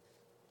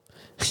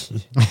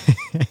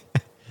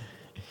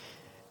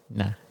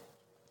 Nah.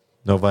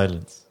 No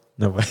violence.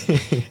 No,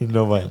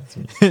 no violence.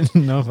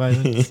 No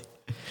violence.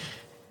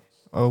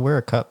 Oh, wear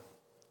a cup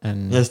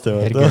and Yes, though.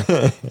 headgear.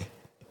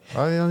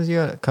 Oh, as long as you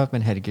got a cup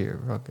and headgear,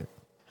 we're all good.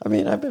 I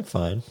mean, I've been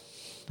fine.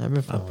 I've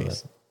been fine with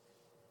Obvious. it.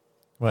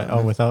 What?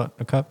 Oh, without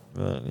a cup?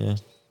 But yeah,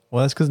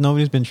 Well, that's because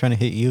nobody's been trying to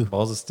hit you.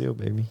 balls of steel,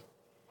 baby.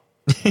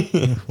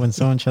 When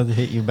someone tries to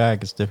hit you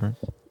back, it's different.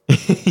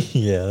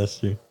 Yeah, that's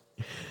true.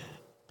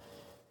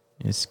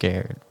 You're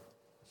scared.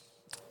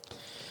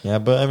 Yeah,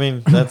 but I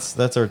mean, that's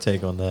our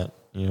take on that.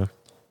 You know.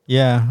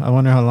 Yeah, I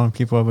wonder how long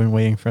people have been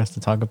waiting for us to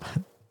talk about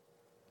it.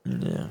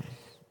 Yeah.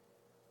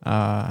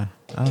 I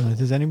don't know.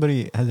 Has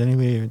anybody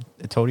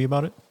told you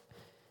about it?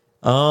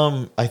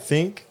 I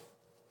think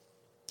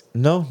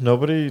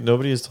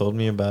nobody has told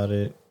me about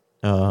it.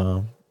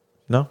 No,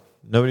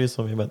 nobody has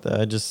told me about that.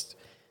 I just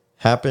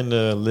happen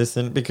to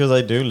listen because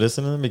I do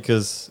listen to them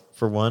because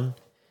for one,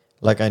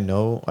 like I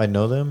know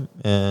them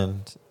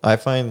and I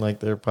find like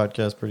their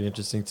podcast pretty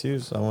interesting too.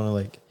 So I want to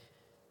like,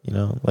 you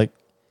know, like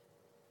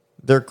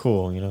they're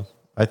cool, you know.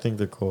 I think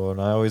they're cool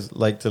and I always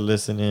like to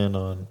listen in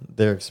on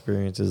their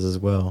experiences as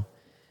well.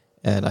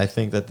 And I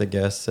think that the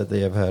guests that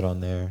they have had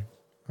on there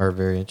are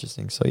very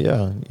interesting. So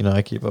yeah, you know,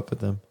 I keep up with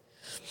them.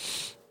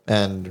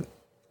 And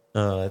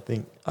I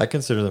think I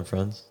consider them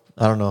friends.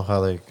 I don't know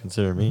how they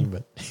consider me,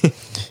 but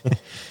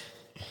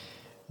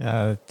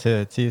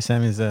To you,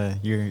 Sammy's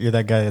you're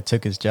that guy that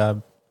took his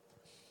job.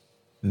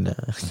 nah.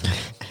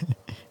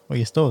 Well,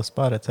 you stole a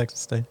spot at Texas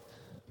State.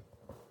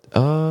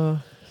 Uh,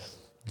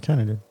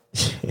 Kind of did.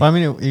 Well, I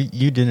mean,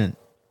 you didn't,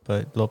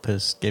 but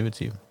Lopez gave it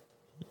to you.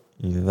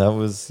 yeah, that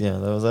was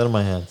out of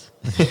my hands.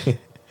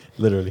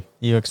 Literally.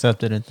 You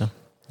accepted it though.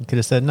 You could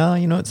have said, "No,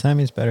 you know what?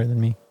 Sammy's better than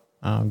me.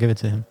 I'll give it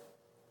to him."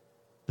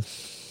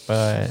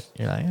 But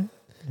you're like,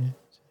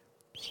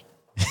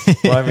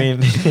 Well, I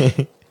mean,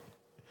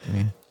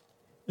 yeah.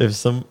 if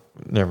some,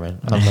 never mind.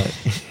 I'm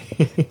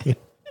not.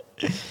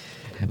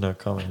 No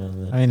comment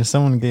on that. I mean, if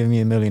someone gave me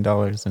 $1 million,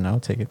 then I'll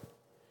take it.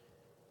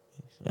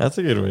 That's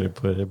a good way to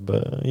put it,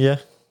 but yeah,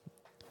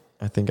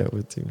 I think I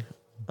would too.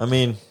 I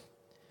mean,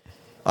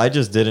 I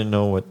just didn't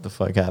know what the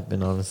fuck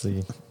happened,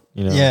 honestly.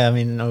 You know? Yeah, I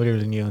mean, nobody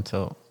really knew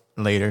until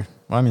later.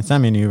 Well, I mean,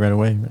 Sammy knew right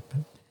away. But,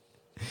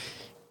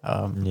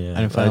 Yeah,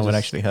 I didn't find out what just-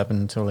 actually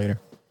happened until later.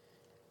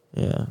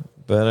 Yeah,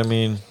 but I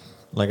mean,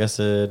 like I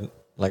said,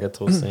 like I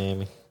told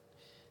Sammy,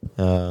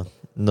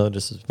 no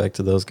disrespect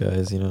to those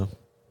guys, you know.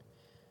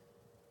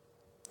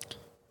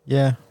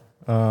 Yeah,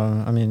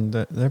 I mean,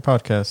 their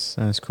podcast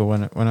and it's cool.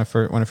 When it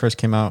first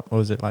came out, what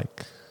was it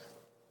like?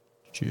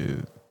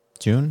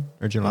 June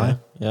or July?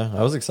 Yeah,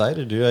 I was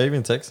excited, dude. I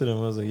even texted him.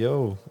 I was like,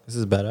 "Yo, this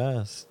is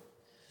badass.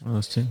 One of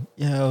those two.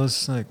 Yeah, I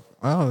was like,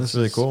 wow, This is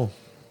really cool."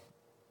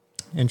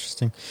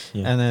 interesting.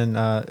 Yeah. And then,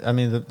 I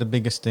mean, the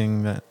biggest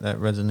thing that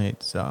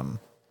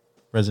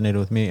resonated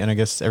with me, and I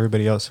guess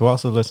everybody else who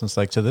also listens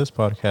like to this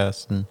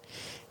podcast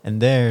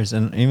and theirs,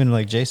 and even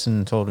like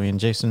Jason told me, and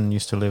Jason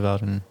used to live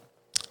out in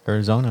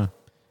Arizona,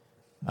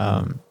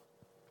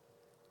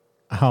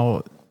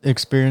 how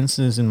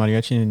experiences in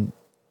mariachi in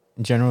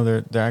general,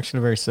 they're actually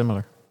very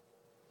similar.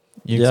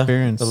 You Yeah,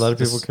 experience a lot of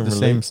people can the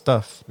relate. same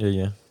stuff,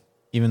 Yeah.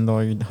 even though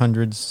you're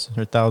hundreds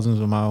or thousands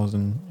of miles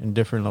in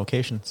different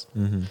locations.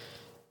 Mm-hmm.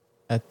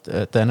 At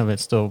the end of it,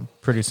 still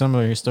pretty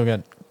similar. You still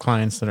got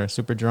clients that are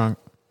super drunk,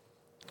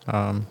 they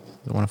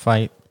want to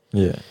fight,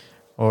 Yeah.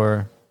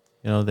 or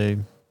you know they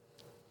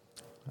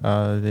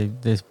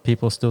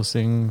people still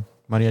sing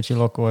mariachi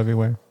loco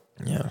everywhere.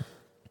 Yeah.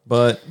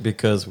 But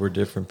because we're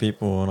different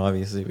people and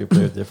obviously we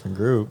play with different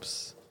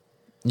groups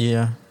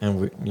Yeah, and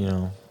we, you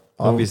know,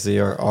 obviously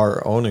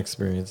our own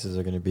experiences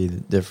are going to be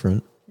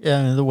different. yeah,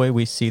 and the way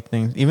we see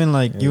things, even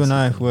like Yeah, you we and see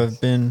I, who things.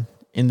 have been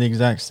in the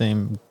exact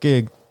same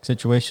gig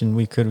situation,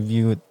 we could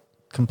view it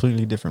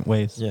completely different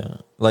ways. Yeah.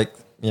 Like,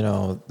 you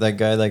know, that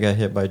guy that got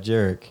hit by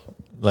Jarek,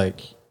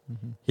 like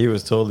he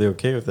was totally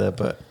okay with that,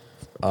 but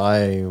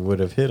I would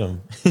have hit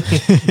him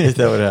if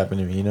that would happen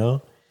to me, you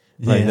know?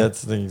 Like Yeah.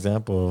 that's the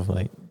example of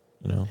like,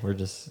 you know, we're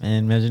just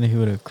And imagine if he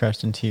would have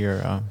crashed into your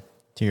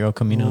El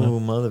Camino, Ooh,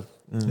 mother.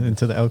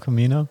 into the El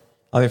Camino.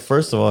 I mean,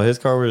 first of all, his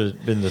car would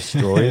have been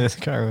destroyed This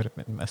car would have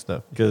been messed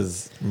up.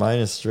 because mine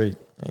is straight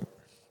like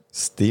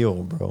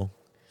steel, bro.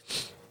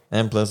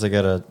 And plus, I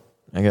got a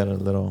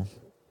little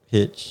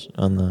hitch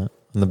on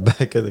the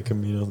back of the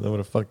Camino that would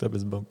have fucked up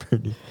his bumper,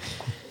 dude.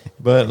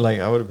 But like,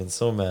 I would have been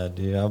so mad,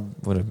 dude. I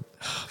would have,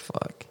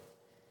 fuck.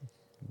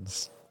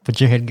 Put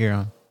your headgear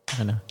on.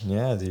 I know.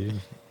 Yeah, dude.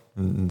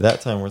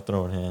 That time we're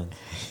throwing hands.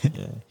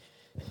 Yeah.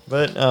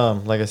 But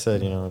like I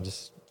said, you know,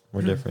 just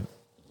we're different.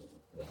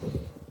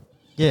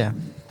 Yeah,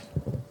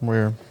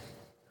 we're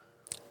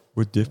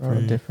We're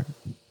all different.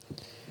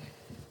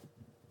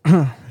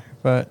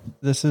 But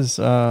this is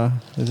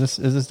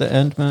this the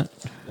end, Matt?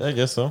 Yeah, I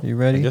guess so. You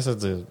ready? I guess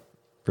that's a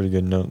pretty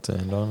good note to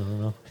end on. I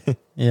don't know.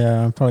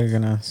 Yeah, I'm probably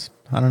gonna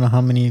I don't know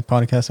how many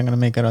podcasts I'm gonna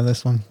make out of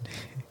this one.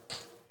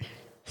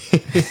 Yeah,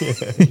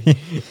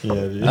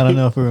 dude. I don't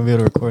know if we're gonna be able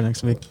to record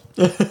next week.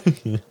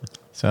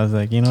 So I was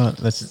like, you know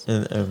what? Let's.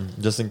 And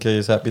just in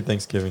case, happy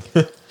Thanksgiving.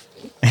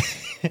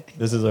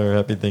 This is our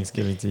happy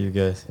Thanksgiving to you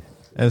guys.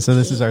 So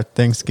this is our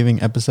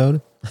Thanksgiving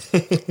episode,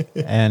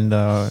 and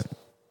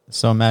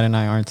so Matt and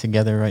I aren't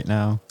together right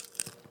now.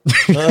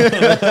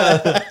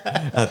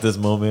 At this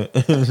moment,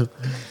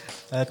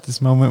 At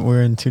this moment,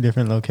 we're in 2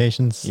 different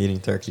locations, eating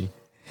turkey.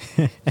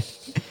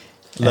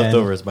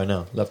 Leftovers by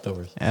now.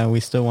 Leftovers. and we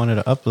still wanted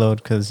to upload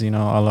because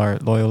all our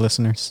loyal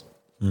listeners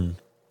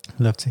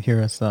love to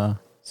hear us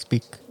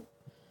speak,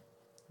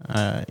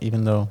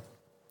 even though.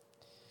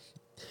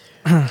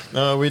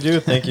 No, we do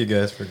thank you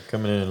guys for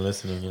coming in and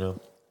listening.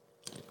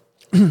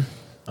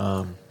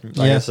 Like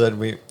I said,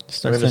 we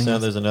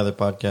understand there's another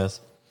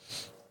podcast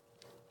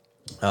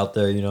out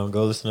there.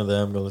 Go listen to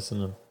them. Go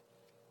listen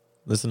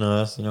to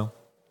us.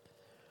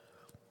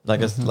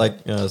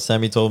 Like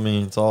Sammy told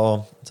me, it's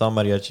all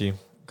mariachi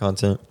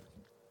content,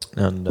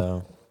 and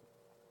to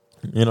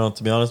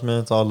be honest,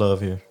 man, it's all love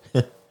here.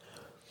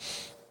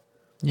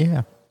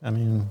 Yeah, I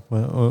mean,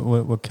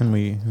 what can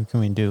we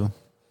do?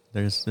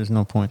 There's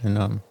no point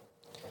in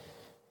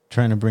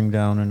trying to bring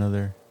down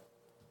another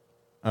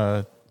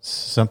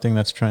something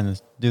that's trying to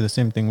do the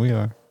same thing we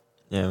are.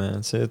 Yeah, man.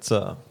 It's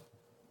all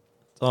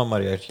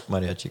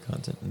mariachi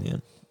content in the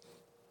end.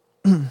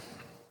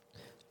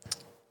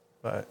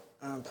 But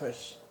I'll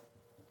push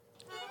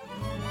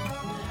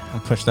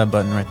that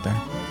button right there.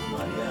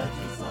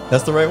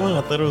 That's the right one?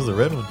 I thought it was the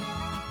red one.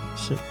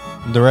 Shit.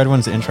 The red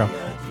one's the intro.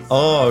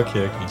 Oh,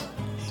 okay.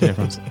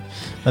 Difference.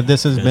 But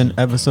this has been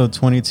episode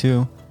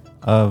 22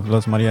 of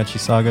Los Mariachi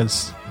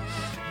Sagas.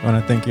 I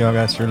want to thank you all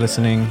guys for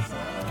listening.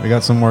 We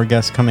got some more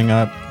guests coming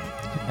up,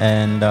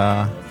 and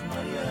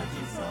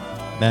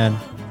then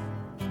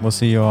we'll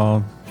see you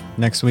all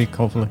next week,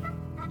 hopefully.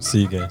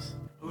 See you guys.